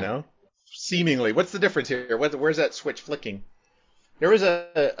 Yeah. Seemingly. What's the difference here? Where's that switch flicking? There was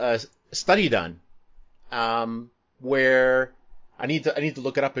a study done where. I need to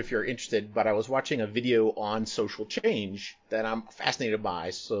look it up if you're interested, but I was watching a video on social change that I'm fascinated by.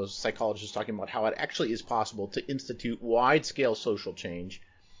 So psychologists talking about how it actually is possible to institute wide-scale social change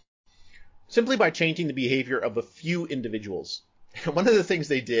simply by changing the behavior of a few individuals. And one of the things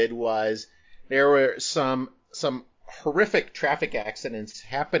they did was there were some horrific traffic accidents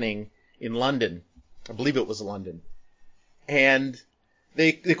happening in London. I believe it was London. And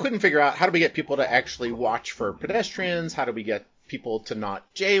they couldn't figure out how do we get people to actually watch for pedestrians, how do we get people to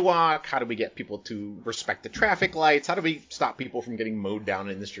not jaywalk, how do we get people to respect the traffic lights, how do we stop people from getting mowed down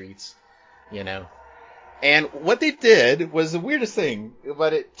in the streets, And what they did was the weirdest thing,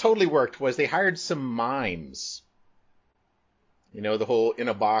 but it totally worked, was they hired some mimes. The whole in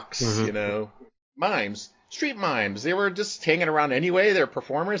a box, mimes, street mimes. They were just hanging around anyway. They're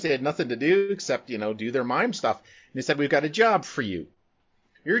performers. They had nothing to do except, do their mime stuff. And they said, we've got a job for you.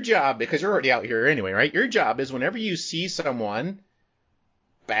 Your job, because you're already out here anyway, right? Your job is whenever you see someone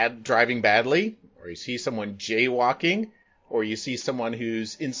driving badly, or you see someone jaywalking, or you see someone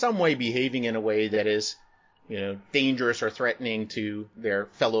who's in some way behaving in a way that is, dangerous or threatening to their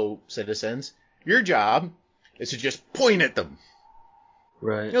fellow citizens, your job is to just point at them.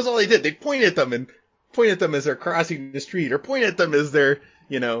 Right. That's all they did. They point at them as they're crossing the street, or point at them as they're,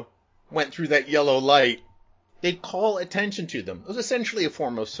 went through that yellow light. They'd call attention to them. It was essentially a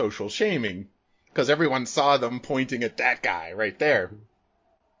form of social shaming because everyone saw them pointing at that guy right there.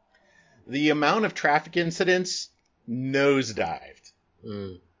 The amount of traffic incidents nosedived.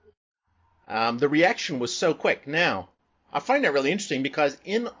 The reaction was so quick. Now, I find that really interesting because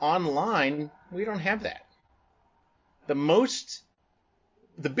in online, we don't have that.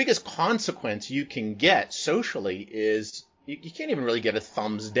 The biggest consequence you can get socially is you can't even really get a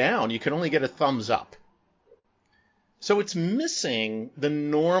thumbs down. You can only get a thumbs up. So it's missing the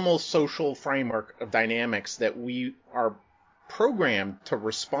normal social framework of dynamics that we are programmed to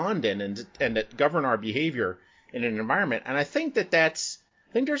respond in and that govern our behavior in an environment. And I think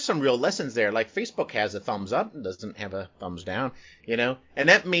there's some real lessons there. Like Facebook has a thumbs up and doesn't have a thumbs down, and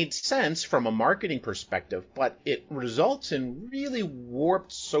that made sense from a marketing perspective, but it results in really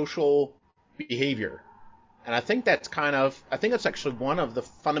warped social behavior. And I think that's actually one of the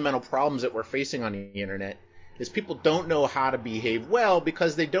fundamental problems that we're facing on the internet. Is people don't know how to behave well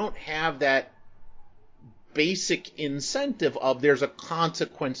because they don't have that basic incentive of there's a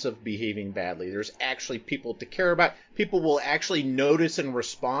consequence of behaving badly. There's actually people to care about. People will actually notice and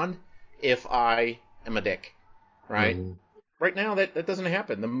respond if I am a dick, right? Mm-hmm. Right now, that doesn't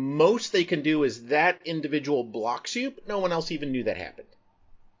happen. The most they can do is that individual blocks you, but no one else even knew that happened.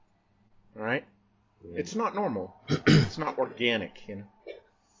 All right? It's not normal. It's not organic, you know?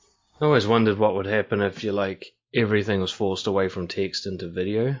 I always wondered what would happen if everything was forced away from text into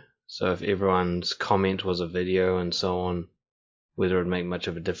video. So if everyone's comment was a video and so on, whether it would make much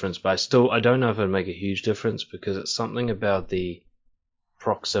of a difference. But I don't know if it would make a huge difference because it's something about the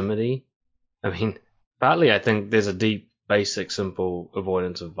proximity. I mean, partly I think there's a deep, basic, simple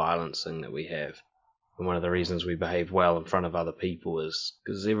avoidance of violence thing that we have. And one of the reasons we behave well in front of other people is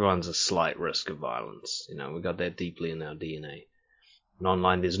because everyone's a slight risk of violence. We got that deeply in our DNA. And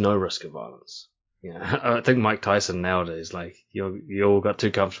online, there's no risk of violence. I think Mike Tyson nowadays, you all got too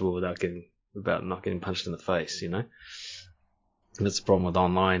comfortable about not getting punched in the face, And that's the problem with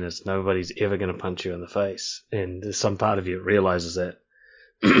online is nobody's ever going to punch you in the face. And there's some part of you that realizes that.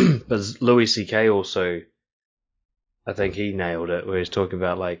 But Louis C.K. also, I think he nailed it, where he's talking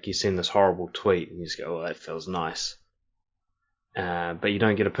about you send this horrible tweet and you just go, oh, that feels nice. But you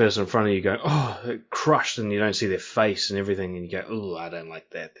don't get a person in front of you go, oh, it crushed, and you don't see their face and everything, and you go, oh, I don't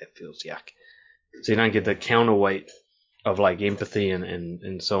like that. That feels yuck. So you don't get the counterweight of empathy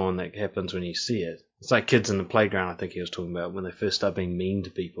and so on that happens when you see it. It's like kids in the playground, I think he was talking about, when they first start being mean to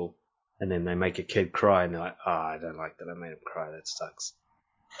people, and then they make a kid cry, and they're like, oh, I don't like that. I made him cry. That sucks.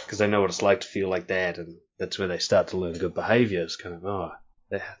 Because they know what it's like to feel like that, and that's where they start to learn good behavior. It's kind of, oh,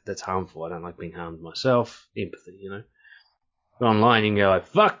 that's harmful. I don't like being harmed myself. Empathy, But online, you can go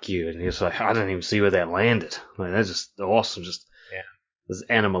fuck you, and you're just like, I don't even see where that landed. That's just awesome. Just this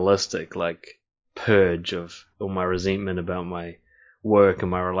animalistic, purge of all my resentment about my work and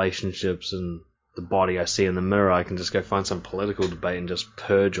my relationships and the body I see in the mirror. I can just go find some political debate and just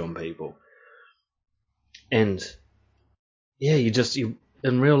purge on people. And yeah, you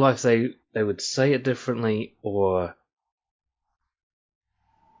in real life they would say it differently, or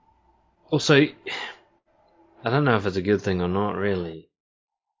also I don't know if it's a good thing or not really.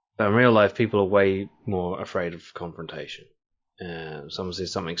 But in real life, people are way more afraid of confrontation. Someone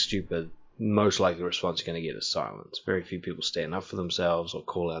says something stupid, most likely the response you're going to get is silence. Very few people stand up for themselves or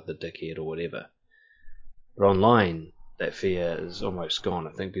call out the dickhead or whatever. But online, that fear is almost gone.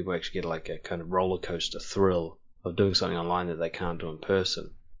 I think people actually get a kind of roller coaster thrill of doing something online that they can't do in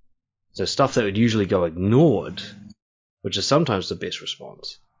person. So stuff that would usually go ignored, which is sometimes the best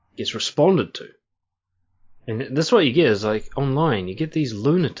response, gets responded to. And that's what you get is online, you get these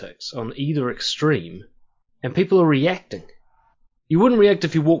lunatics on either extreme, and people are reacting. You wouldn't react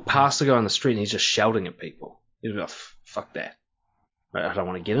if you walked past a guy on the street and he's just shouting at people. You'd be like, fuck that. I don't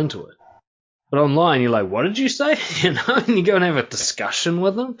want to get into it. But online, you're like, what did you say? And you go and have a discussion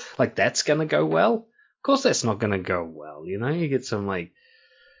with them. That's going to go well? Of course that's not going to go well, You get some,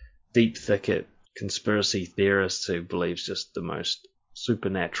 deep thicket conspiracy theorist who believes just the most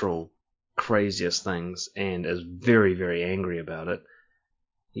supernatural, craziest things and is very, very angry about it.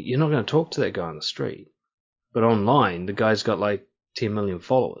 You're not going to talk to that guy on the street. But online, the guy's got 10 million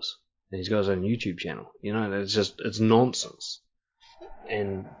followers. And he's got his own YouTube channel. It's nonsense.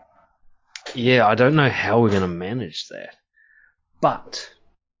 And yeah, I don't know how we're going to manage that. But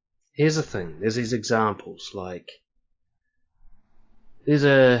here's the thing. There's these examples.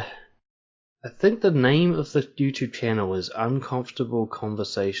 I think the name of the YouTube channel is Uncomfortable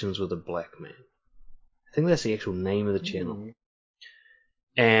Conversations with a Black Man. I think that's the actual name of the channel. Mm-hmm.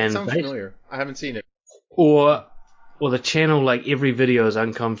 And that sounds familiar. I haven't seen it. Or the channel, every video is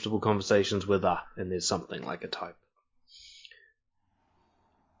Uncomfortable Conversations with and there's something like a type.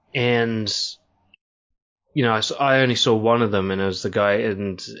 And, I only saw one of them, and it was the guy,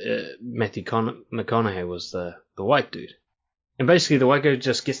 and Matthew McConaughey was the white dude. And basically, the white guy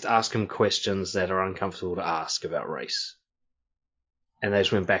just gets to ask him questions that are uncomfortable to ask about race. And they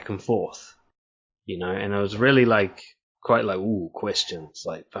just went back and forth, and it was really quite ooh, questions.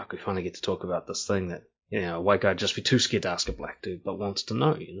 Fuck, we finally get to talk about this thing that, a white guy would just be too scared to ask a black dude, but wants to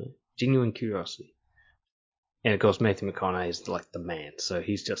know, genuine curiosity. And of course, Matthew McConaughey is the man, so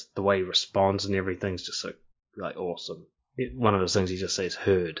he's just, the way he responds and everything's just so, awesome. One of those things he just says,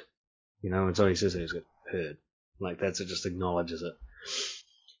 heard. And so he says he's got heard. That's it, just acknowledges it.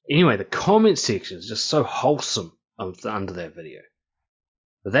 Anyway, the comment section is just so wholesome under that video.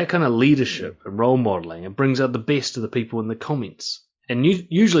 But that kind of leadership and role modeling, it brings out the best of the people in the comments. And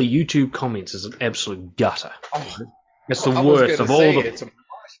usually YouTube comments is an absolute gutter. It's the worst of all the...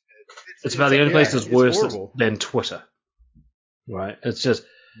 It's about the only place that's worse than Twitter. Right? It's just...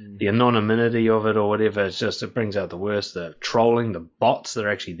 the anonymity of it or whatever. It brings out the worst. The trolling, the bots that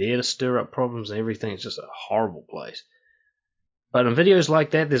are actually there to stir up problems and everything. It's just a horrible place. But in videos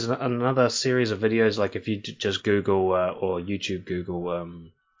like that, there's another series of videos, like if you just Google or YouTube Google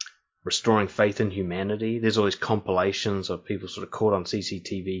restoring faith in humanity, there's all these compilations of people sort of caught on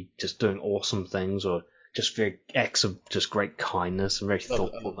CCTV just doing awesome things or just very acts of just great kindness and very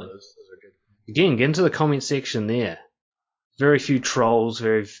thoughtful things. Those are good. Again, get into the comment section there. Very few trolls,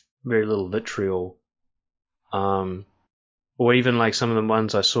 very little vitriol. Or even like some of the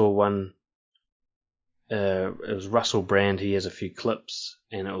ones I saw one. It was Russell Brand. He has a few clips,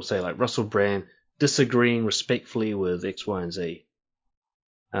 and it will say like Russell Brand disagreeing respectfully with X, Y, and Z.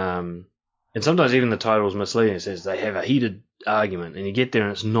 And sometimes even the title is misleading. It says they have a heated argument, and you get there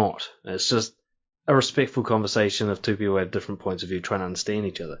and it's not. It's just a respectful conversation of two people who have different points of view trying to understand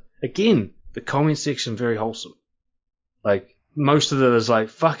each other. Again, the comment section very wholesome. Like most of it is like,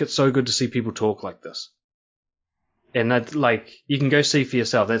 fuck, it's so good to see people talk like this. And that, like, you can go see for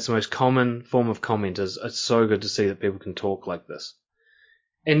yourself. That's the most common form of comment. Is it's so good to see that people can talk like this.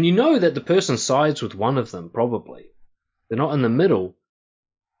 And you know that the person sides with one of them, probably. They're not in the middle,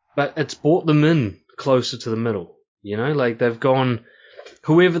 but it's brought them in closer to the middle. You know, like they've gone,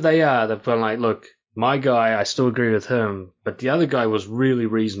 whoever they are, they've gone like, look, my guy, I still agree with him, but the other guy was really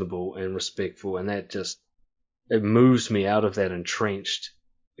reasonable and respectful, and that just, it moves me out of that entrenched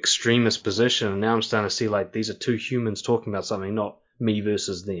extremist position, and now I'm starting to see like these are two humans talking about something, not me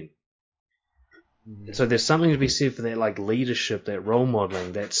versus them. Mm-hmm. So there's something to be said for that, like leadership, that role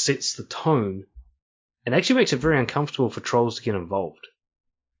modeling that sets the tone, and actually makes it very uncomfortable for trolls to get involved.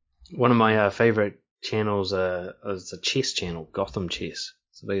 One of my favorite channels is a chess channel, Gotham Chess.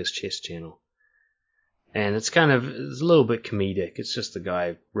 It's the biggest chess channel, and it's a little bit comedic. It's just the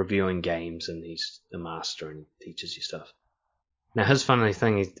guy reviewing games, and he's the master and he teaches you stuff. Now, his funny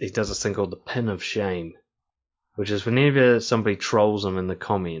thing, he does this thing called the pin of shame, which is whenever somebody trolls him in the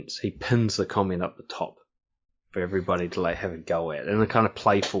comments, he pins the comment up the top for everybody to like have a go at in a kind of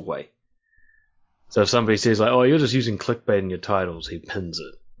playful way. So if somebody says like, "Oh, you're just using clickbait in your titles," he pins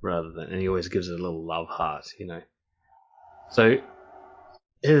it and he always gives it a little love heart, you know. So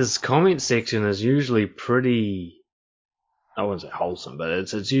his comment section is usually pretty, I wouldn't say wholesome, but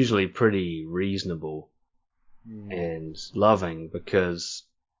it's usually pretty reasonable and loving, because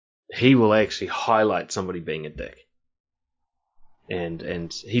he will actually highlight somebody being a dick,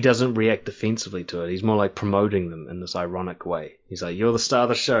 and he doesn't react defensively to it. He's more like promoting them in this ironic way. He's like, "You're the star of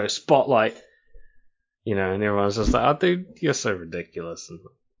the show, spotlight," you know, and everyone's just like, "Oh, dude, you're so ridiculous," and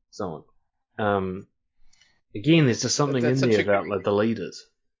so on. Again, there's just something in there about like the leaders.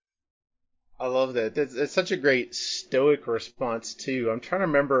 I love that. That's such a great stoic response too. I'm trying to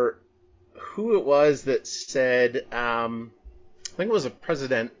remember who it was that said, I think it was a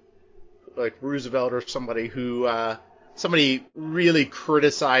president, like Roosevelt or somebody, who somebody really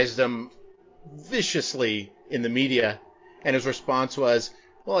criticized him viciously in the media, and his response was,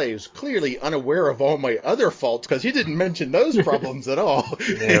 well, he was clearly unaware of all my other faults because he didn't mention those problems at all.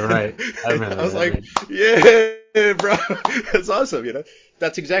 Yeah, right. I was like, yeah, bro, that's awesome. You know,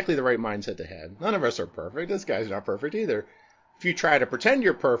 that's exactly the right mindset to have. None of us are perfect. This guy's not perfect either. If you try to pretend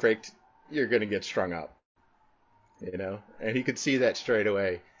you're perfect, you're going to get strung up, you know, and he could see that straight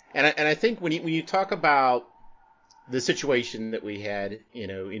away. And I think when you talk about the situation that we had, you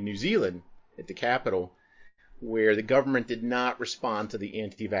know, in New Zealand at the Capitol, where the government did not respond to the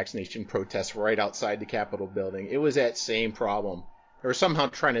anti-vaccination protests right outside the Capitol building, it was that same problem. They were somehow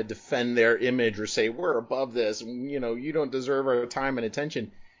trying to defend their image or say, we're above this, you know, you don't deserve our time and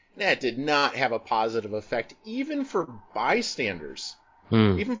attention. That did not have a positive effect, even for bystanders.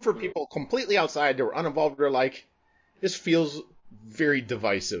 Even for people completely outside that were uninvolved, they're like, this feels very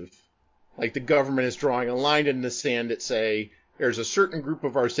divisive. Like the government is drawing a line in the sand that say, there's a certain group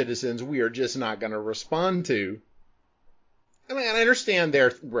of our citizens we are just not going to respond to. And I understand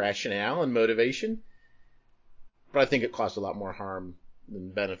their rationale and motivation, but I think it caused a lot more harm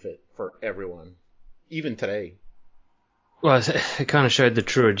than benefit for everyone, even today. Well, it kind of showed the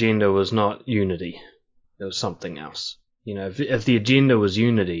true agenda was not unity. It was something else. You know, if the agenda was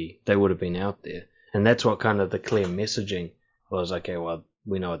unity, they would have been out there. And that's what kind of the clear messaging was. Okay, well,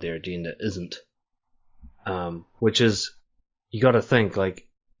 we know what their agenda isn't. Which is, you got to think, like,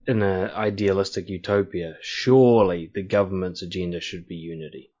 in an idealistic utopia, surely the government's agenda should be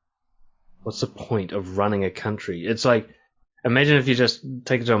unity. What's the point of running a country? It's like, imagine if you just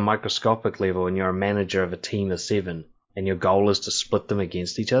take it to a microscopic level and you're a manager of a team of 7 and your goal is to split them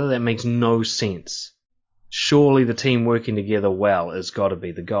against each other. That makes no sense. Surely the team working together well has got to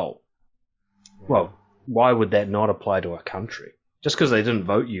be the goal. Well, why would that not apply to a country? just because they didn't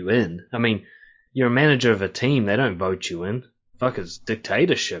vote you in. I mean, you're a manager of a team, they don't vote you in. Fuck, it's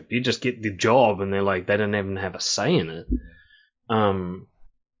dictatorship. You just get the job, and they're like, they don't even have a say in it. And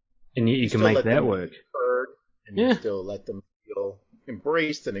you can make that work. Heard, and you still let them feel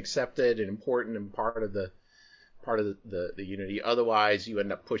embraced and accepted and important and part of the unity. Otherwise, you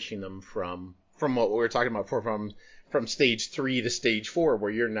end up pushing them from what we were talking about before, from stage 3 to stage 4, where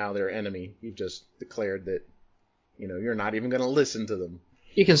you're now their enemy. You've just declared that you're not even going to listen to them.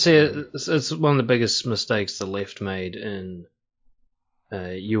 You can see it's one of the biggest mistakes the left made in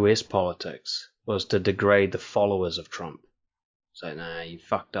US politics was to degrade the followers of Trump. So, nah, you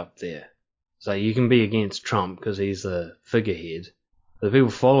fucked up there. So you can be against Trump because he's the figurehead. The people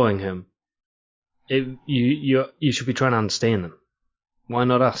following him, you should be trying to understand them. Why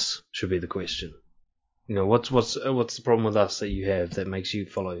not us? Should be the question. What's the problem with us that you have that makes you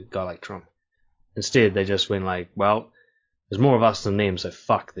follow a guy like Trump? Instead, they just went like, well, there's more of us than them, so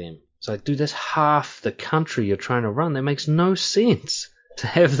fuck them. It's like, dude, that's half the country you're trying to run. That makes no sense to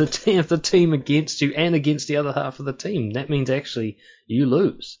have the team against you and against the other half of the team. That means actually you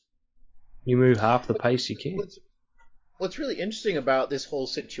lose. You move half the pace you can. What's really interesting about this whole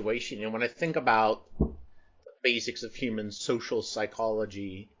situation, when I think about the basics of human social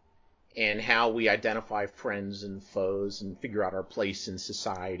psychology and how we identify friends and foes and figure out our place in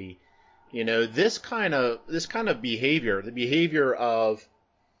society, this kind of behavior, the behavior of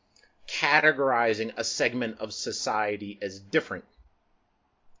categorizing a segment of society as different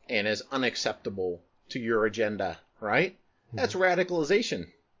and as unacceptable to your agenda, right? That's radicalization.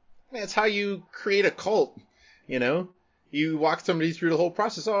 That's how you create a cult, You walk somebody through the whole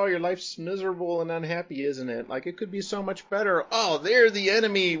process. Oh, your life's miserable and unhappy, isn't it? Like, it could be so much better. Oh, they're the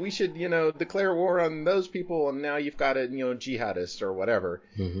enemy. We should, declare war on those people. And now you've got a, jihadist or whatever.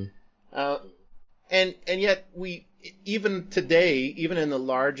 Mm-hmm. And yet even today, even in the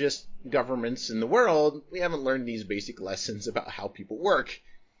largest governments in the world, we haven't learned these basic lessons about how people work.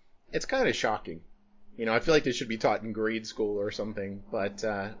 It's kind of shocking. I feel like they should be taught in grade school or something, but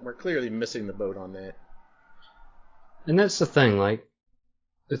we're clearly missing the boat on that. And that's the thing, like,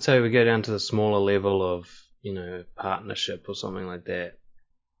 let's say we go down to the smaller level of, partnership or something like that.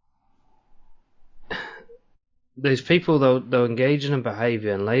 These people, they'll engage in a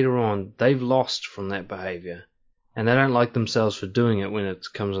behavior, and later on, they've lost from that behavior, and they don't like themselves for doing it when it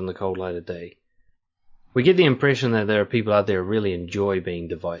comes in the cold light of day. We get the impression that there are people out there who really enjoy being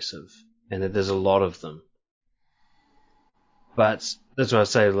divisive, and that there's a lot of them. But that's what I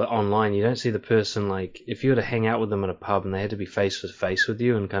say online. You don't see the person, like, if you were to hang out with them at a pub and they had to be face to face with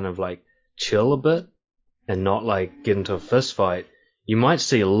you and kind of like chill a bit and not like get into a fist fight, you might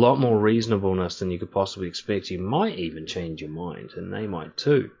see a lot more reasonableness than you could possibly expect. You might even change your mind, and they might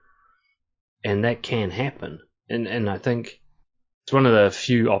too. And that can happen. And I think it's one of the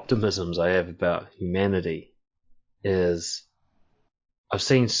few optimisms I have about humanity is I've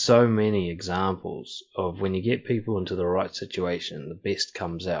seen so many examples of when you get people into the right situation, the best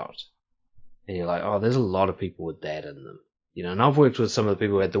comes out. And you're like, oh, there's a lot of people with that in them. And I've worked with some of the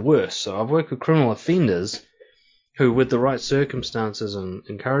people who had the worst. So I've worked with criminal offenders who, with the right circumstances and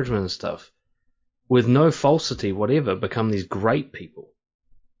encouragement and stuff, with no falsity whatever, become these great people.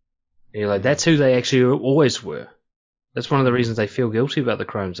 And you're like, that's who they actually always were. That's one of the reasons they feel guilty about the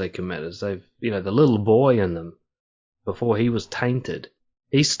crimes they commit, is the little boy in them, before he was tainted,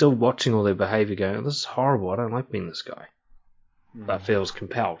 he's still watching all their behavior going, oh, this is horrible, I don't like being this guy. But feels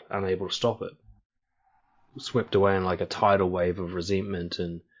compelled, unable to stop it. Swept away in like a tidal wave of resentment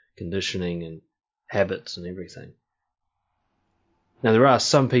and conditioning and habits and everything. Now, there are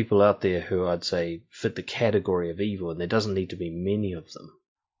some people out there who I'd say fit the category of evil, and there doesn't need to be many of them.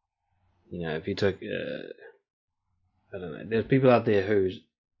 If you took, I don't know, there's people out there who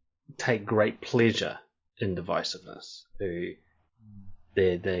take great pleasure in divisiveness, who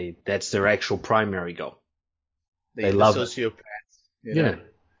that's their actual primary goal. They love sociopaths. Yeah.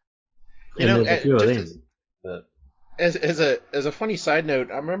 There's a few of them. But as a funny side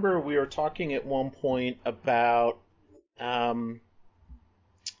note, I remember we were talking at one point about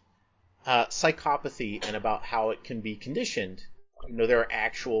psychopathy and about how it can be conditioned. There are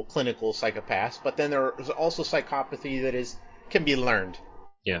actual clinical psychopaths, but then there's also psychopathy that can be learned.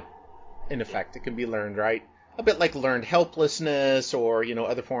 Yeah. In effect, it can be learned, right? A bit like learned helplessness or,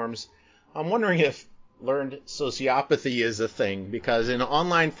 other forms. I'm wondering if learned sociopathy is a thing, because in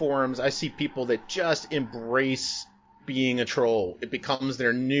online forums, I see people that just embrace being a troll. It becomes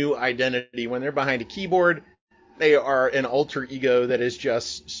their new identity. When they're behind a keyboard, they are an alter ego that is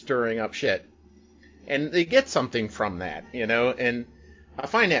just stirring up shit. And they get something from that, and I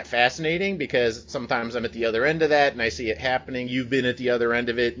find that fascinating because sometimes I'm at the other end of that and I see it happening. You've been at the other end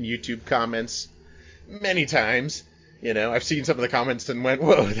of it in YouTube comments many times. I've seen some of the comments and went,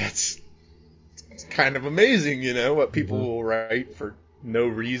 whoa, that's kind of amazing, what people Mm-hmm. will write for no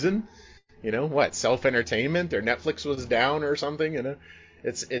reason. What, self-entertainment or Netflix was down or something,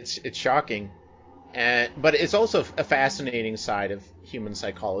 It's shocking. But it's also a fascinating side of human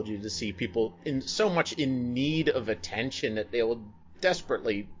psychology to see people in so much in need of attention that they will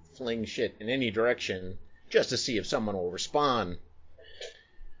desperately fling shit in any direction just to see if someone will respond.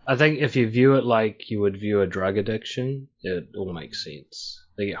 I think if you view it like you would view a drug addiction, it all makes sense.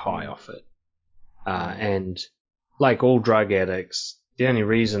 They get high off it. And like all drug addicts, the only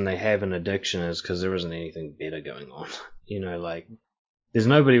reason they have an addiction is because there isn't anything better going on. Like there's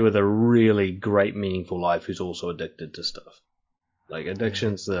nobody with a really great, meaningful life who's also addicted to stuff. Like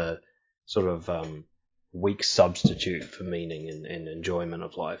addiction's the sort of weak substitute for meaning and enjoyment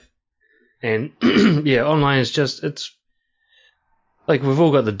of life. And yeah, online is it's like we've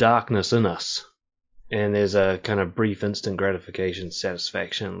all got the darkness in us, and there's a kind of brief instant gratification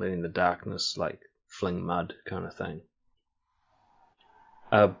satisfaction letting the darkness like fling mud kind of thing.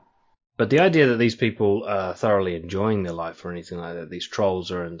 But the idea that these people are thoroughly enjoying their life or anything like that, these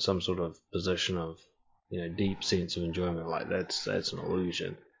trolls are in some sort of position of deep sense of enjoyment, like that's an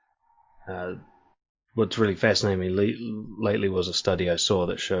illusion. What's really fascinated me lately was a study I saw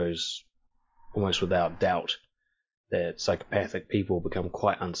that shows almost without doubt that psychopathic people become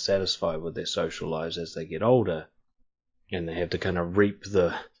quite unsatisfied with their social lives as they get older, and they have to kind of reap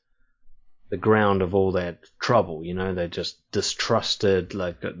the ground of all that trouble. They're just distrusted,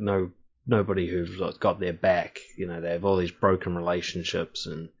 like nobody who's got their back. They have all these broken relationships,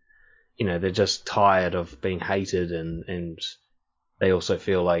 and they're just tired of being hated, and they also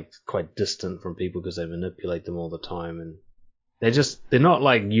feel like quite distant from people because they manipulate them all the time, and they're not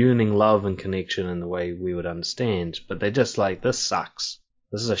like yearning love and connection in the way we would understand, but they're just like, this sucks.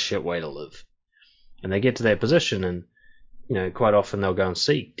 This is a shit way to live. And they get to that position, and quite often they'll go and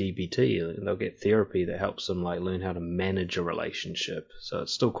seek DBT, and they'll get therapy that helps them like learn how to manage a relationship. So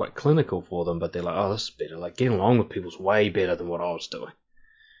it's still quite clinical for them, but they're like, oh, this is better. Like getting along with people's way better than what I was doing.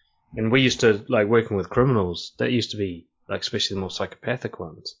 And we used to like working with criminals. That used to be like, especially the more psychopathic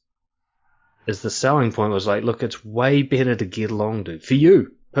ones. Is the selling point was like, look, it's way better to get along, dude. For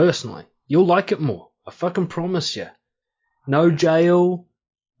you, personally. You'll like it more. I fucking promise you. No jail.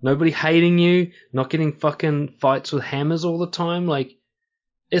 Nobody hating you. Not getting fucking fights with hammers all the time. Like,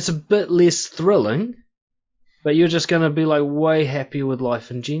 it's a bit less thrilling, but you're just gonna be like way happier with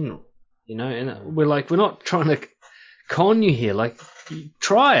life in general. And we're not trying to con you here. Like,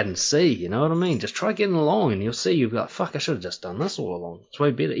 try it and see, you know what I mean? Just try getting along and you'll see you'll be like, fuck, I should have just done this all along. It's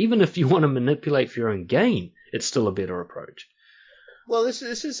way better. Even if you want to manipulate for your own gain, it's still a better approach. Well, this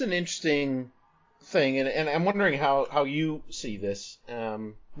is an interesting thing, and I'm wondering how you see this.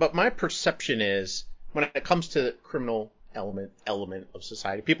 But my perception is, when it comes to the criminal element of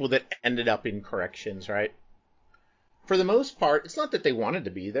society, people that ended up in corrections, right? For the most part, it's not that they wanted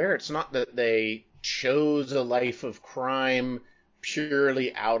to be there. It's not that they chose a life of crime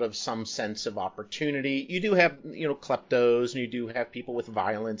purely out of some sense of opportunity. You do have, kleptos, and you do have people with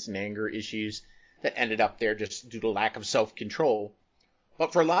violence and anger issues that ended up there just due to lack of self-control.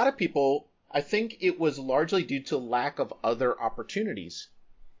 But for a lot of people, I think it was largely due to lack of other opportunities.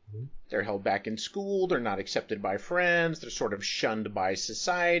 They're held back in school, they're not accepted by friends, they're sort of shunned by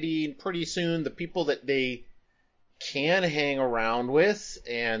society, and pretty soon the people that they can hang around with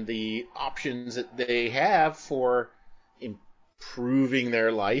and the options that they have for improving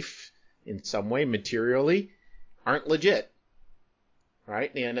their life in some way materially aren't legit.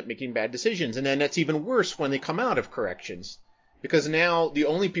 Right? They end up making bad decisions. And then that's even worse when they come out of corrections. Because now the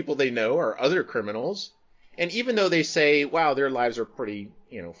only people they know are other criminals. And even though they say, wow, their lives are pretty,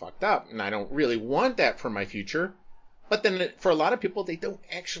 fucked up, and I don't really want that for my future, but then for a lot of people, they don't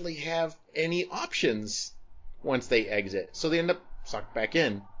actually have any options once they exit. So they end up sucked back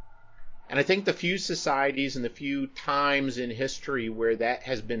in. And I think the few societies and the few times in history where that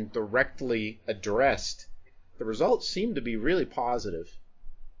has been directly addressed, the results seem to be really positive.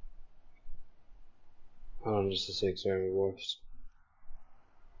 Hold on just a sec, sorry, my wife's.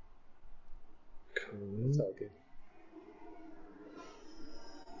 It's all good.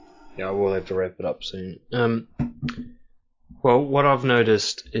 Yeah, we'll have to wrap it up soon. Well, what I've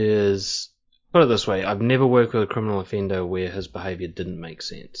noticed is, put it this way, I've never worked with a criminal offender where his behaviour didn't make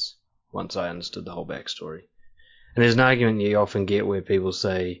sense once I understood the whole backstory. And there's an argument you often get where people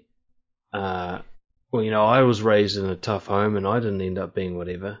say, well, I was raised in a tough home and I didn't end up being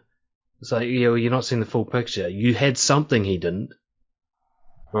whatever. It's like, yeah, well, you're not seeing the full picture. You had something he didn't.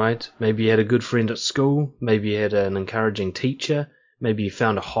 right? Maybe you had a good friend at school. Maybe you had an encouraging teacher. Maybe you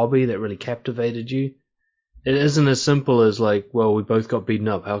found a hobby that really captivated you. It isn't as simple as like, well, we both got beaten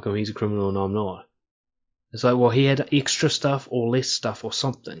up. How come he's a criminal and I'm not? It's like, well, he had extra stuff or less stuff or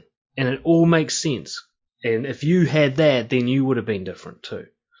something. And it all makes sense. And if you had that, then you would have been different too.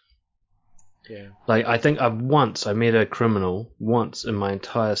 Yeah. Like, I think I met a criminal once in my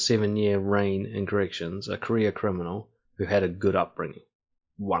entire 7-year reign in corrections, a career criminal who had a good upbringing.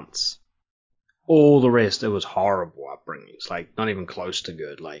 Once. All the rest, it was horrible upbringings. Like, not even close to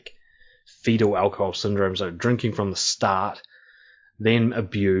good. Like, fetal alcohol syndrome, so drinking from the start, then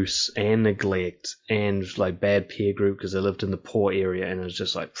abuse and neglect and like bad peer group because they lived in the poor area, and it was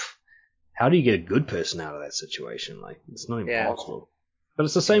just like, how do you get a good person out of that situation? Like, it's not even possible. But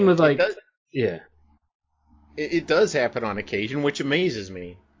it's the same with like, It does happen on occasion, which amazes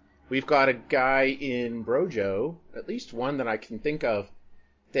me. We've got a guy in Brojo, at least one that I can think of,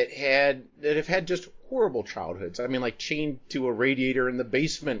 that have had just horrible childhoods. I mean, like chained to a radiator in the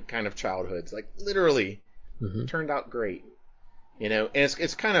basement kind of childhoods, like literally. Turned out great. And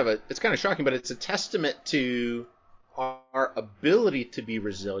it's kind of shocking, but it's a testament to our ability to be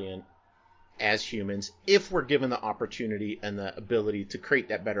resilient as humans if we're given the opportunity and the ability to create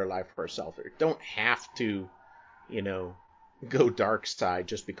that better life for ourselves. We don't have to, go dark side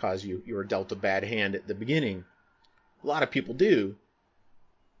just because you were dealt a bad hand at the beginning. A lot of people do,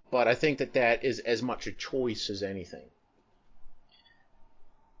 but I think that is as much a choice as anything.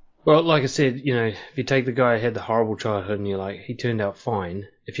 Well, like I said, if you take the guy who had the horrible childhood and you're like, he turned out fine,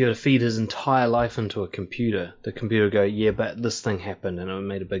 if you were to feed his entire life into a computer, the computer would go, yeah, but this thing happened and it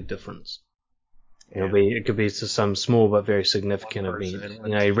made a big difference. Yeah. It could be some small but very significant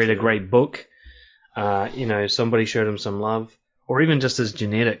event. He read a great book, somebody showed him some love, or even just his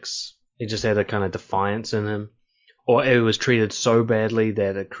genetics. He just had a kind of defiance in him. Or it was treated so badly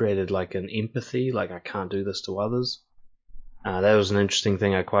that it created like an empathy, like I can't do this to others. That was an interesting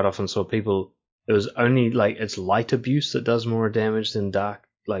thing. I quite often saw people, it was only like it's light abuse that does more damage than dark,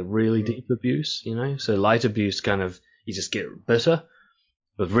 like really deep abuse, So light abuse kind of, you just get bitter.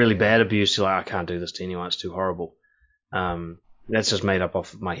 With really bad abuse, you're like, I can't do this to anyone, it's too horrible. That's just made up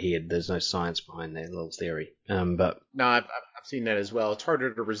off of my head. There's no science behind that little theory. But no, I've seen that as well. It's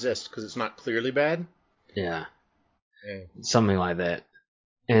harder to resist because it's not clearly bad. Yeah. Something like that.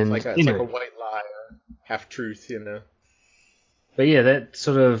 And it's like a white lie, half truth, But yeah, that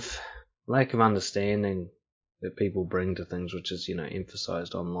sort of lack of understanding that people bring to things, which is,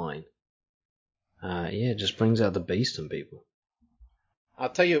 emphasized online, it just brings out the beast in people. I'll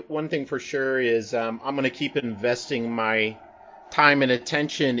tell you one thing for sure is I'm going to keep investing my time and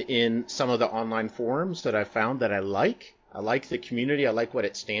attention in some of the online forums that I found that I like. I like the community. I like what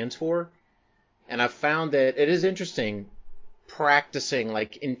it stands for. And I've found that it is interesting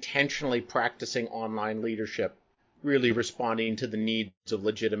intentionally practicing online leadership, really responding to the needs of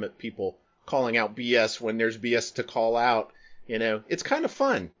legitimate people, calling out BS when there's BS to call out. It's kind of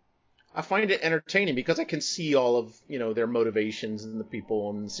fun. I find it entertaining because I can see all of, their motivations and the people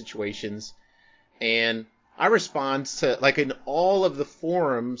and the situations. And I respond to, like in all of the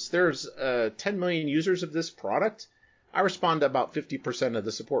forums, there's 10 million users of this product. I respond to about 50% of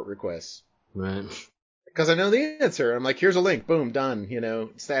the support requests. Right. Because I know the answer. I'm like, here's a link, boom, done.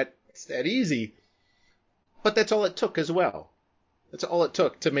 It's that easy. But that's all it took as well. That's all it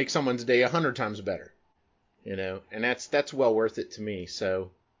took to make someone's day 100 times better. And that's well worth it to me.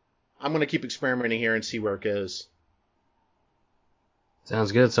 So I'm going to keep experimenting here and see where it goes.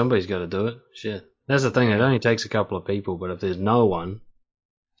 Sounds good. Somebody's got to do it. Shit. That's the thing. It only takes a couple of people, but if there's no one,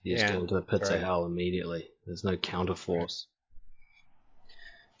 you just go into the pits of hell immediately. There's no counterforce.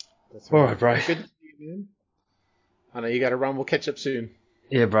 All right, bro. Good to see you, man. I know you got to run. We'll catch up soon.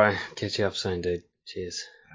 Yeah, bro. Catch you up soon, dude. Cheers.